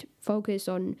should focus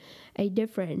on a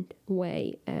different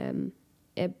way, on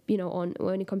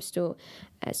when it comes to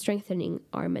strengthening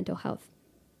our mental health?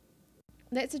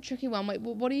 that's a tricky one. Wait,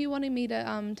 what are you wanting me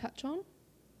to touch on?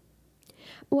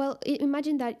 Well,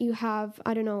 imagine that you have,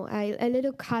 I don't know, a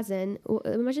little cousin.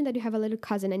 Imagine that you have a little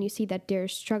cousin and you see that they're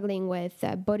struggling with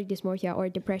body dysmorphia or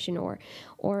depression or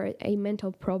a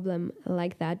mental problem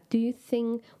like that. Do you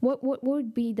think, what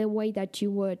would be the way that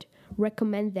you would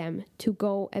recommend them to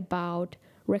go about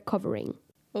recovering?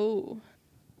 Oh,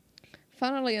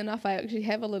 funnily enough, I actually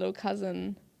have a little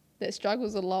cousin that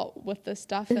struggles a lot with this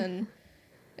stuff, and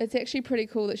it's actually pretty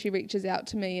cool that she reaches out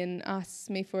to me and asks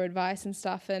me for advice and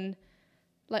stuff. And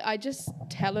like, I just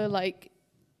tell her, like,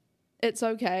 it's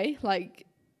okay, like,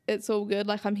 it's all good,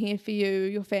 like, I'm here for you,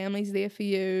 your family's there for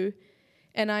you.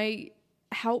 And I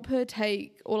help her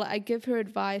I give her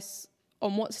advice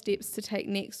on what steps to take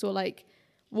next, or like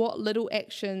what little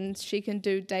actions she can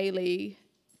do daily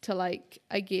to, like,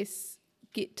 I guess,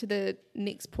 get to the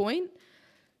next point.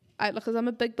 Because I'm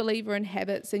a big believer in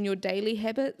habits, and your daily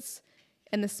habits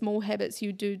and the small habits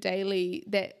you do daily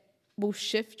that will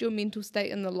shift your mental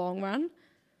state in the long run.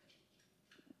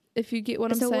 If you get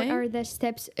what I'm saying. So what are the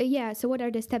steps? So what are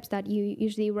the steps that you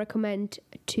usually recommend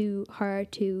to her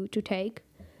to take?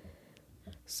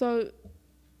 So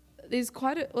there's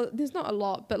there's not a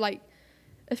lot, but like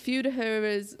a few to her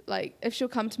is, like, if she'll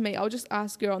come to me, I'll just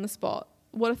ask her on the spot,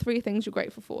 what are 3 things you're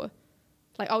grateful for?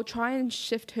 Like, I'll try and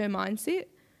shift her mindset,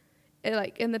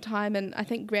 like, in the time. And I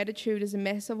think gratitude is a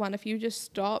massive one. If you just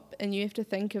stop and you have to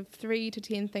think of 3 to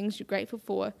 10 things you're grateful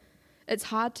for, it's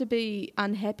hard to be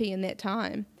unhappy in that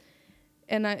time.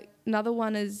 And another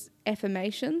one is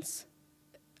affirmations.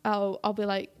 I'll be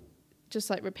like, just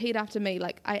like repeat after me,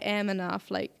 like, I am enough,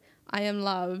 like, I am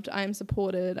loved, I am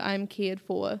supported, I am cared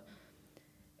for.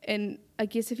 And I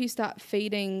guess if you start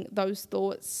feeding those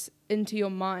thoughts into your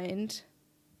mind,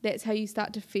 that's how you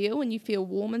start to feel, and you feel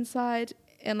warm inside.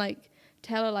 And like,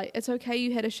 tell her, like, it's okay,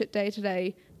 you had a shit day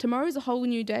today. Tomorrow's a whole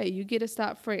new day. You get to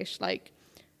start fresh. Like,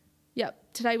 yeah,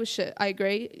 today was shit, I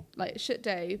agree, like, shit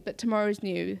day, but tomorrow's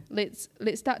new. Let's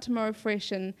start tomorrow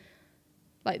fresh, and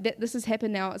like, this has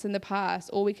happened now, it's in the past.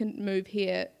 All we can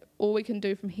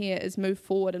do from here is move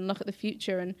forward and look at the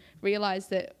future and realize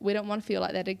that we don't want to feel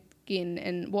like that again,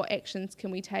 and what actions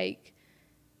can we take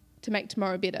to make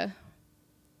tomorrow better.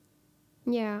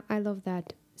 Yeah, I love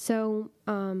that. So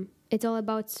it's all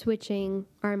about switching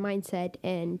our mindset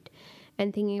and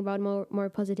thinking about more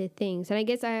positive things. And I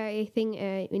guess I think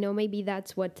maybe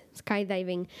that's what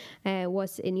skydiving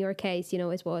was in your case. It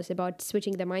was about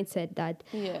switching the mindset that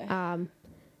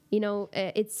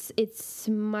it's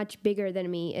much bigger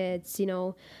than me.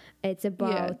 It's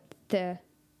about the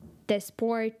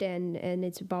sport, and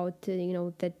it's about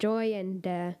the joy and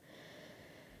the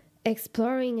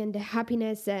exploring and the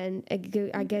happiness. And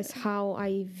I guess how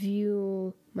I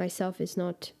view myself is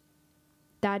not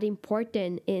that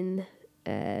important in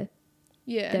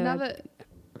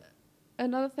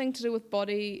another thing to do with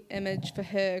body image for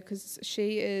her, because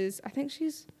I think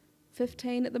she's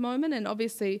 15 at the moment, and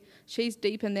obviously she's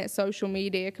deep in that social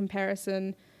media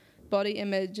comparison, body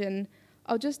image. And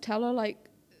I'll just tell her, like,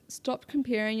 stop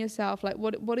comparing yourself. Like,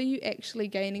 what are you actually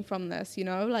gaining from this, you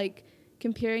know? Like,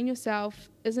 comparing yourself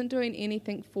isn't doing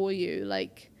anything for you.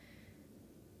 Like,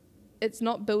 it's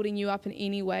not building you up in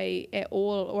any way at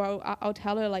all. Or I'll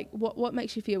tell her, like, what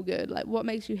makes you feel good? Like, what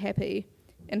makes you happy?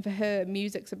 And for her,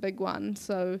 music's a big one.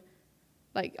 So,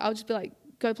 like, I'll just be like,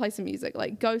 go play some music.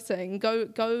 Like, go sing.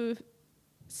 Go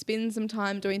spend some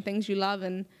time doing things you love.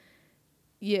 And,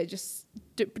 yeah, just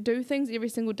do things every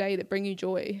single day that bring you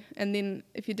joy. And then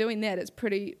if you're doing that, it's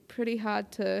pretty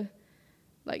hard to,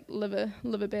 like, live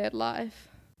a bad life.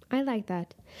 I like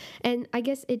that. And I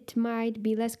guess it might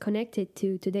be less connected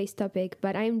to today's topic,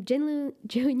 but I'm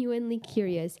genuinely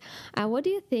curious. What do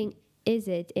you think is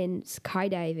it in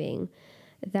skydiving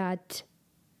that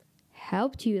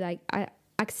helped you, like,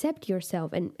 accept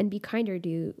yourself and be kinder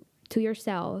to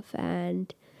yourself?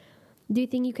 And do you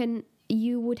think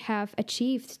you would have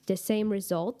achieved the same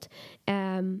result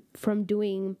from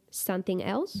doing something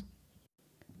else?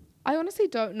 I honestly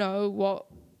don't know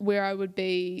where I would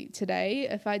be today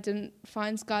if I didn't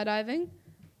find skydiving.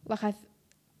 Like,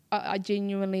 I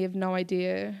genuinely have no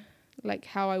idea, like,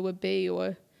 how I would be,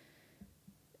 or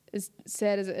as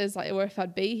sad as it is, like, or if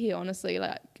I'd be here, honestly.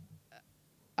 Like,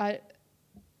 I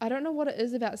don't know what it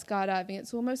is about skydiving.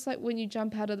 It's almost like when you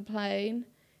jump out of the plane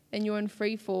and you're in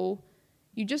free fall,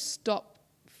 you just stop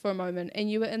for a moment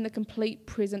and you are in the complete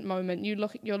present moment.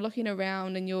 You're looking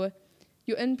around and you're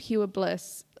in pure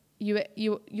bliss.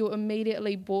 You're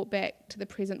immediately brought back to the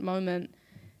present moment.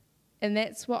 And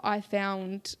that's what I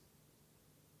found,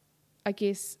 I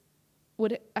guess,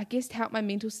 would help my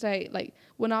mental state. Like,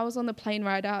 when I was on the plane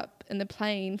ride up in the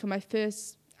plane for my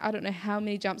first, I don't know how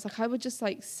many jumps, like, I would just,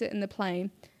 like, sit in the plane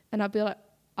and I'd be like,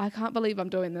 I can't believe I'm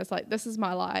doing this. Like, this is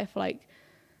my life. Like,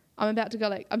 I'm about to go,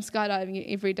 like, I'm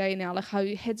skydiving every day now. Like,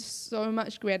 I had so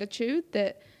much gratitude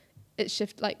that it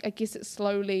I guess it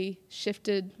slowly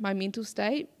shifted my mental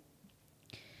state.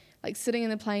 Like, sitting in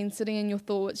the plane, sitting in your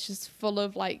thoughts, just full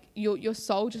of, like, your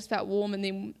soul just felt warm. And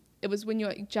then it was when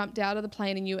you jumped out of the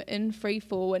plane and you were in free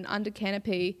fall and under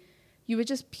canopy, you were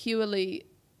just purely,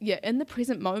 in the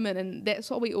present moment. And that's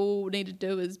what we all need to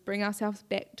do, is bring ourselves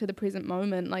back to the present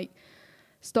moment. Like,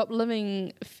 stop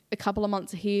living a couple of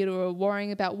months ahead or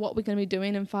worrying about what we're going to be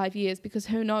doing in 5 years, because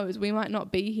who knows, we might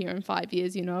not be here in 5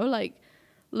 years, you know? Like,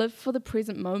 live for the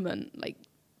present moment. Like,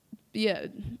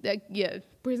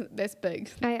 present, that's big.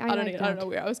 I don't know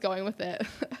where I was going with that.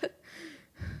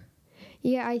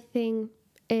 Yeah, I think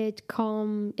it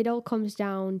all comes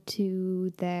down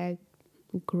to the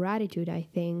gratitude, I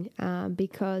think,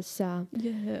 because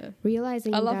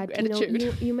realizing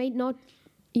that you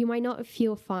might not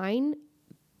feel fine,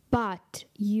 but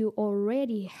you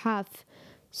already have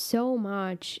so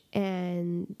much,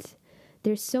 and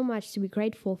there's so much to be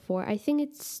grateful for. I think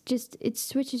it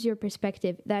switches your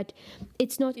perspective, that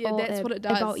it's not all that's what it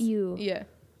does. About you.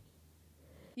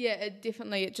 Yeah,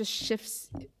 it just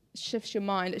shifts your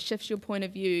mind. It shifts your point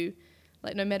of view,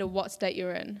 like, no matter what state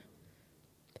you're in.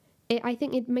 I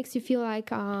think it makes you feel like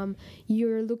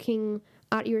you're looking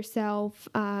at yourself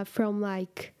from,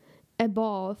 like,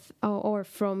 above, or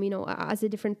from, as a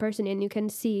different person, and you can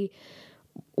see,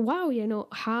 wow,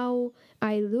 how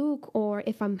I look, or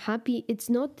if I'm happy. It's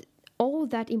not all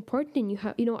that important.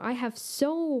 I have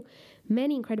so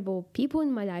many incredible people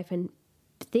in my life and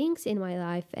things in my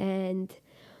life, and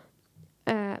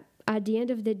at the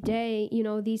end of the day,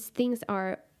 these things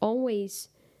are always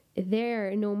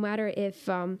there, no matter if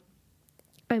I'm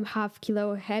half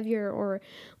kilo heavier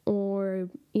or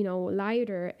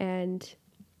lighter. And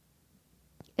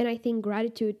I think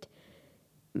gratitude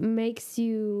makes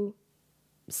you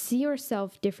see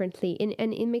yourself differently, and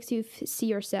it makes you see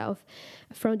yourself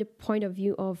from the point of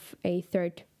view of a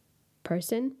third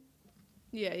person.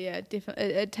 Yeah, definitely.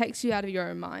 It takes you out of your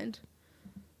own mind.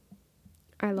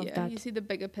 I love that. You see the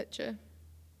bigger picture.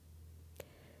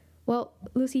 Well,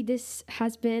 Lucy, this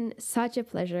has been such a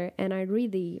pleasure, and I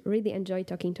really, really enjoyed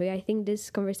talking to you. I think this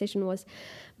conversation was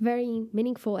very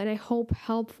meaningful, and I hope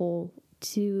helpful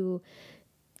to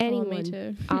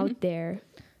anyone out there.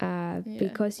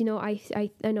 Because I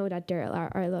know that there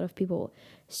are a lot of people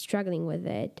struggling with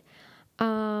it.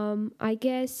 I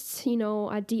guess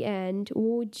at the end,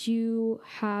 would you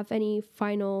have any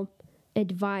final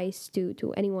advice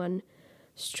to anyone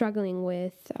struggling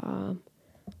with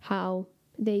how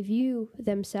they view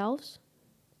themselves,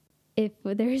 if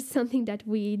there is something that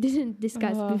we didn't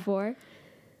discuss before?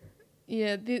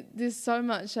 There's so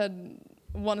much I'd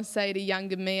want to say to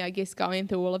younger me, I guess, going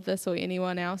through all of this, or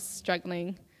anyone else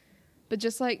struggling. But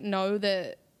just, like, know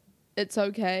that it's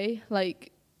okay.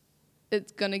 Like,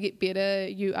 it's going to get better.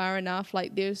 You are enough.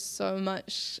 Like, there's so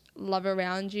much love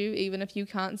around you, even if you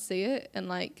can't see it. And,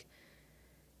 like,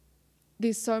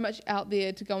 there's so much out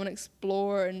there to go and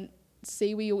explore and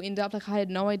see where you'll end up. Like, I had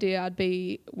no idea I'd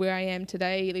be where I am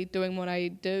today, like, doing what I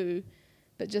do.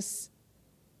 But just,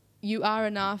 you are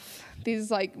enough.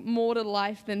 There's, like, more to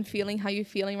life than feeling how you're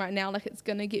feeling right now. Like, it's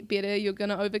going to get better. You're going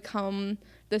to overcome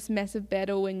this massive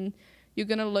battle, and you're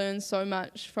going to learn so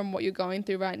much from what you're going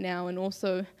through right now. And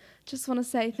also, just want to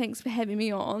say thanks for having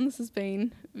me on. This has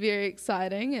been very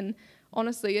exciting. And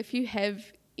honestly, if you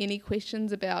have any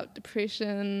questions about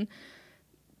depression,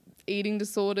 eating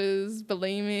disorders,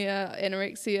 bulimia,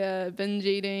 anorexia, binge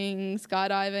eating,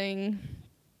 skydiving,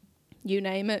 you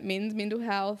name it, men's mental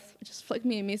health, just flick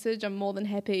me a message. I'm more than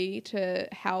happy to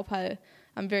help.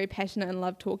 I'm very passionate and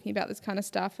love talking about this kind of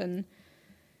stuff. And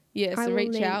yeah, so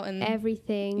reach out. And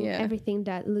everything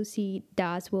that Lucy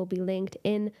does will be linked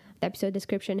in the episode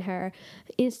description. Her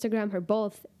Instagram, her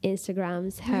both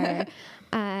Instagrams, her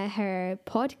her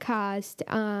podcast.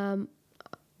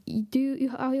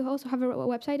 You also have a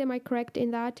website? Am I correct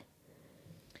in that?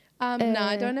 No,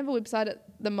 I don't have a website at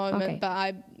the moment, but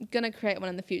I'm gonna create one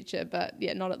in the future. But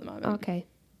yeah, not at the moment.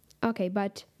 Okay,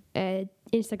 but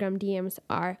Instagram DMs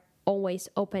are always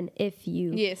open if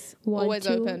you want always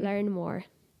to open. Learn more.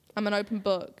 I'm an open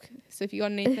book, so if you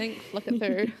got anything, look it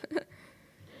through.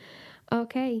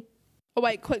 Okay. Oh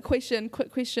wait, quick question.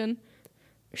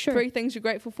 Sure. 3 things you're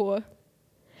grateful for.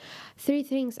 3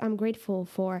 things I'm grateful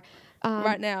for.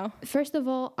 Right now. First of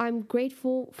all, I'm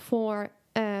grateful for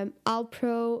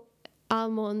Alpro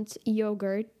almond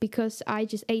yogurt because I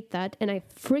just ate that and I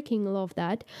freaking love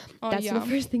that. That's the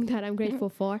first thing that I'm grateful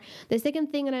for. The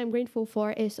second thing that I'm grateful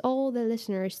for is all the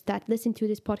listeners that listen to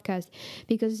this podcast,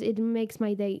 because it makes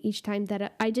my day each time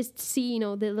that I just see,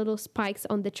 the little spikes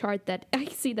on the chart that I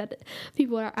see that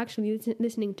people are actually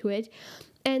listening to it.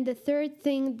 And the third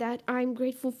thing that I'm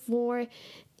grateful for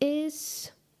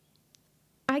is,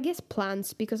 I guess,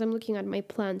 plants, because I'm looking at my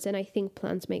plants and I think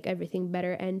plants make everything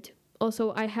better. And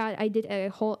also I did a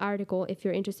whole article, if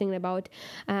you're interested, about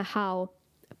how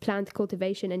plant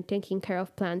cultivation and taking care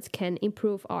of plants can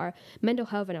improve our mental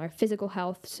health and our physical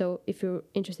health. So if you're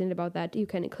interested about that, you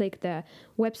can click the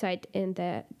website in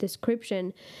the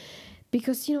description,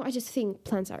 because I just think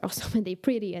plants are awesome and they're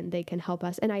pretty and they can help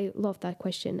us. And I love that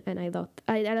question, and I love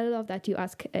that you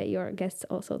ask your guests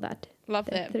also that. Love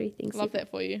that. 3 things. Love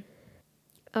that for you.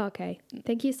 Okay.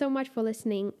 Thank you so much for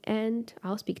listening, and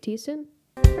I'll speak to you soon.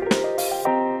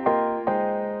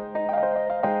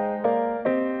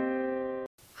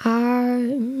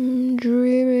 I'm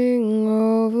dreaming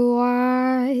of a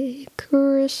white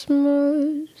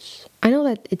Christmas. I know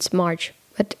that it's March,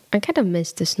 but I kind of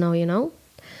miss the snow,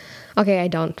 Okay, I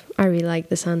don't. I really like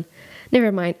the sun.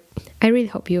 Never mind. I really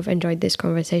hope you've enjoyed this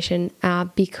conversation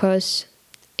because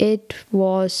it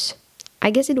was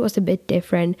a bit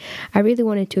different. I really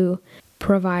wanted to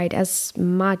provide as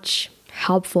much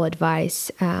helpful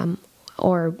advice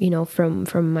or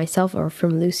from myself or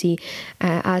from Lucy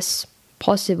as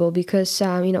possible, because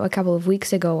a couple of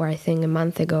weeks ago, or I think a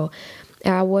month ago,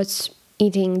 was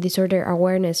Eating Disorder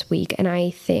Awareness Week, and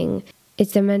I think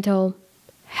it's the mental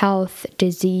health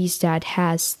disease that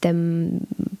has the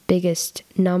biggest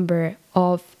number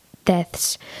of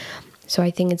deaths. So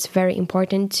I think it's very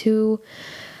important to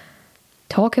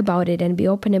talk about it and be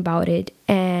open about it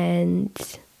and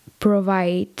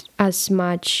provide as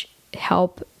much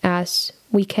help as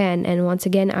we can. And once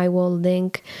again, I will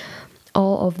link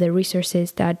all of the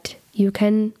resources that you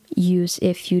can use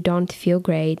if you don't feel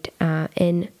great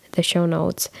in the show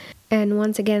notes. And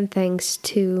once again, thanks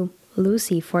to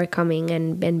Lucy for coming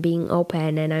and being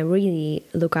open, and I really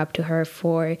look up to her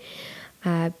for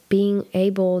being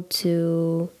able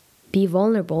to be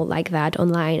vulnerable like that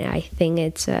online. I think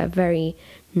it's a very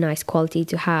nice quality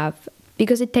to have,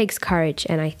 because it takes courage,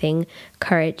 and I think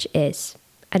courage is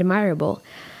admirable.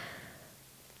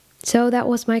 So that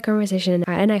was my conversation,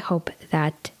 and I hope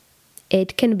that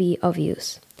it can be of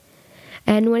use.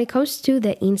 And when it comes to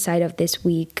the insight of this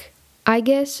week, I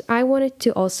guess I wanted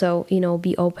to also,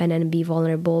 be open and be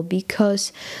vulnerable,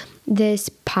 because this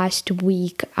past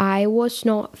week I was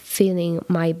not feeling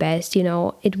my best.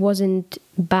 It wasn't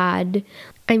bad.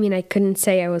 I mean, I couldn't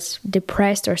say I was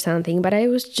depressed or something, but I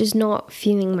was just not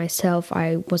feeling myself.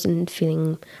 I wasn't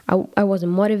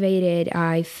motivated.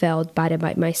 I felt bad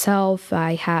about myself.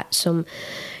 I had some,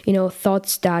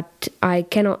 thoughts that I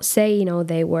cannot say,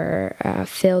 they were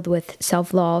filled with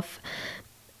self-love.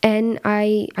 And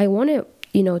I want to,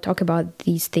 talk about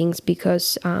these things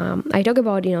because I talk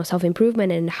about,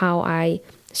 self-improvement and how I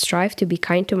strive to be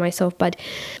kind to myself, but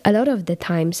a lot of the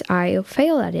times I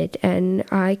fail at it, and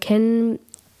I can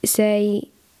say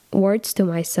words to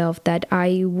myself that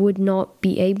I would not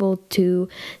be able to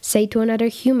say to another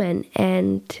human,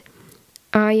 and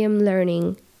I am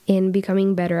learning in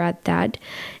becoming better at that.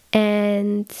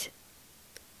 And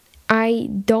I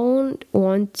don't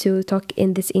want to talk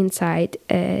in this insight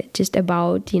just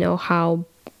about, how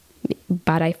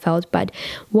bad I felt, but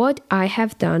what I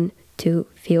have done to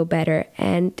feel better.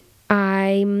 And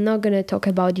I'm not gonna talk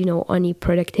about, any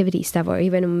productivity stuff or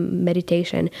even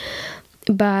meditation,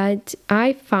 but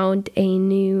I found a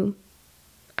new,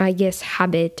 I guess,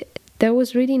 habit that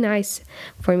was really nice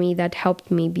for me, that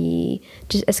helped me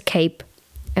just escape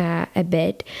a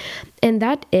bit, and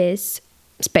that is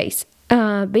space.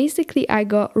 Basically, I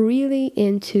got really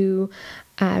into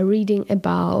reading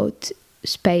about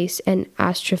space and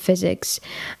astrophysics,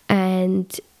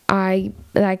 and I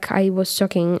was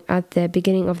talking at the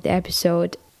beginning of the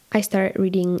episode, I started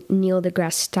reading Neil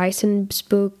deGrasse Tyson's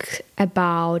book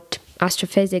about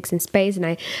astrophysics and space, and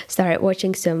I started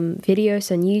watching some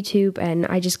videos on YouTube, and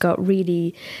I just got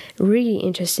really, really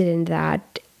interested in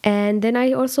that. And then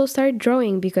I also started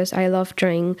drawing, because I love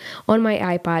drawing on my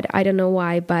iPad. I don't know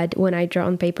why, but when I draw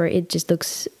on paper, it just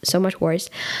looks so much worse.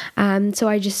 So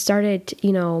I just started,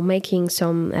 making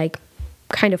some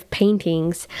kind of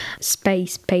paintings,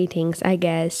 space paintings, I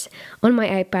guess, on my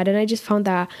iPad, and I just found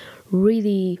that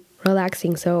really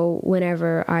relaxing. So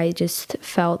whenever I just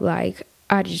felt like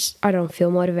I don't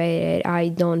feel motivated, I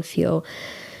don't feel,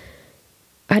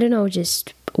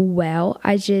 just well,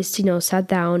 I just, sat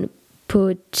down,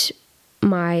 put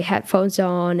my headphones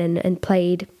on and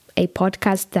played a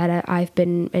podcast that I've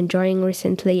been enjoying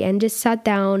recently, and just sat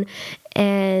down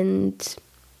and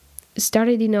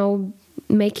started,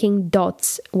 making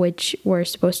dots, which were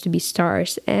supposed to be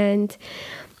stars. And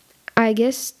I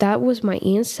guess that was my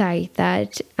insight,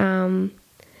 that,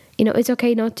 it's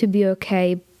okay not to be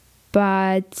okay,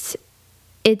 but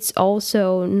it's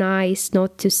also nice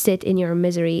not to sit in your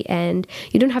misery, and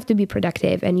you don't have to be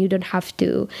productive, and you don't have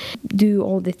to do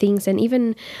all the things. And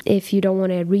even if you don't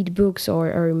want to read books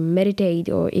or meditate,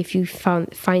 or if you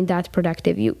find that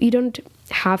productive, you don't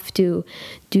have to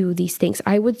do these things.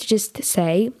 I would just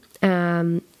say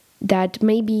that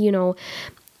maybe,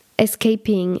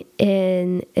 escaping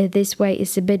in this way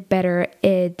is a bit better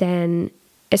than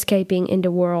escaping in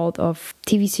the world of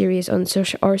TV series on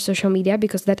social media,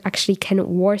 because that actually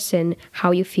can worsen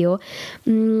how you feel.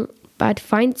 But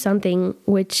find something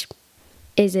which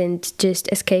isn't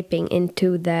just escaping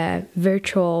into the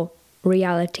virtual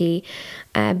reality,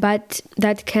 but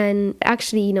that can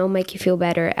actually, make you feel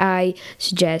better. I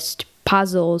suggest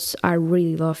puzzles. I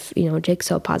really love,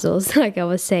 jigsaw puzzles, like I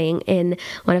was saying in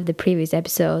one of the previous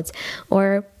episodes,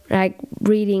 or like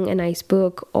reading a nice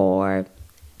book, or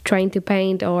trying to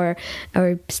paint, or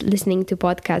listening to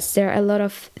podcasts. There are a lot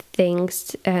of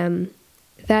things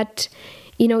that,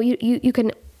 you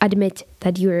can admit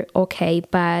that you're okay,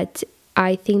 but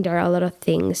I think there are a lot of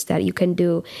things that you can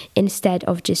do instead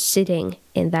of just sitting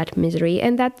in that misery.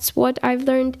 And that's what I've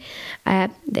learned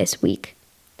this week.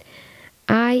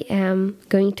 I am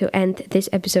going to end this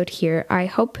episode here. I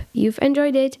hope you've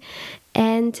enjoyed it,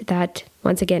 and that,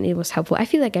 once again, it was helpful. I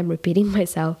feel like I'm repeating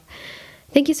myself.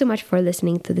 Thank you so much for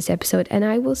listening to this episode, and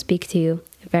I will speak to you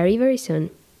very, very soon.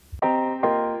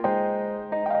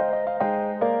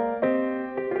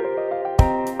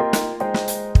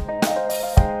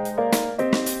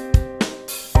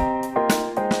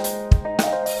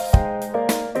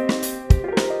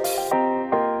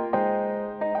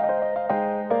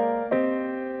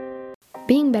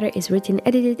 Being Better is written,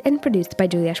 edited, and produced by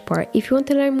Julia Spor. If you want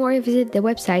to learn more, visit the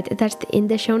website attached in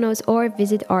the show notes, or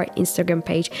visit our Instagram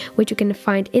page, which you can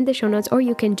find in the show notes, or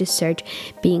you can just search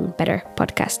Being Better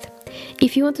Podcast.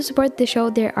 If you want to support the show,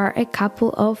 there are a couple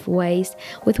of ways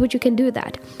with which you can do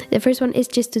that. The first one is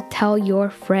just to tell your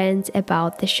friends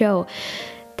about the show.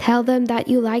 Tell them that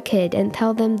you like it, and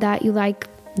tell them that you like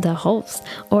the host,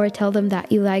 or tell them that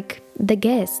you like the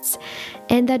guests,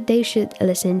 and that they should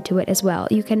listen to it as well.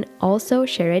 You can also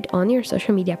share it on your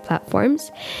social media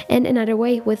platforms. And another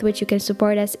way with which you can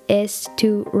support us is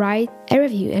to write a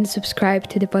review and subscribe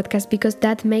to the podcast, because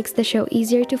that makes the show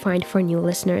easier to find for new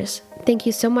listeners. Thank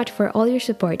you so much for all your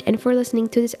support and for listening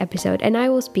to this episode, and I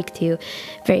will speak to you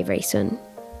very, very soon.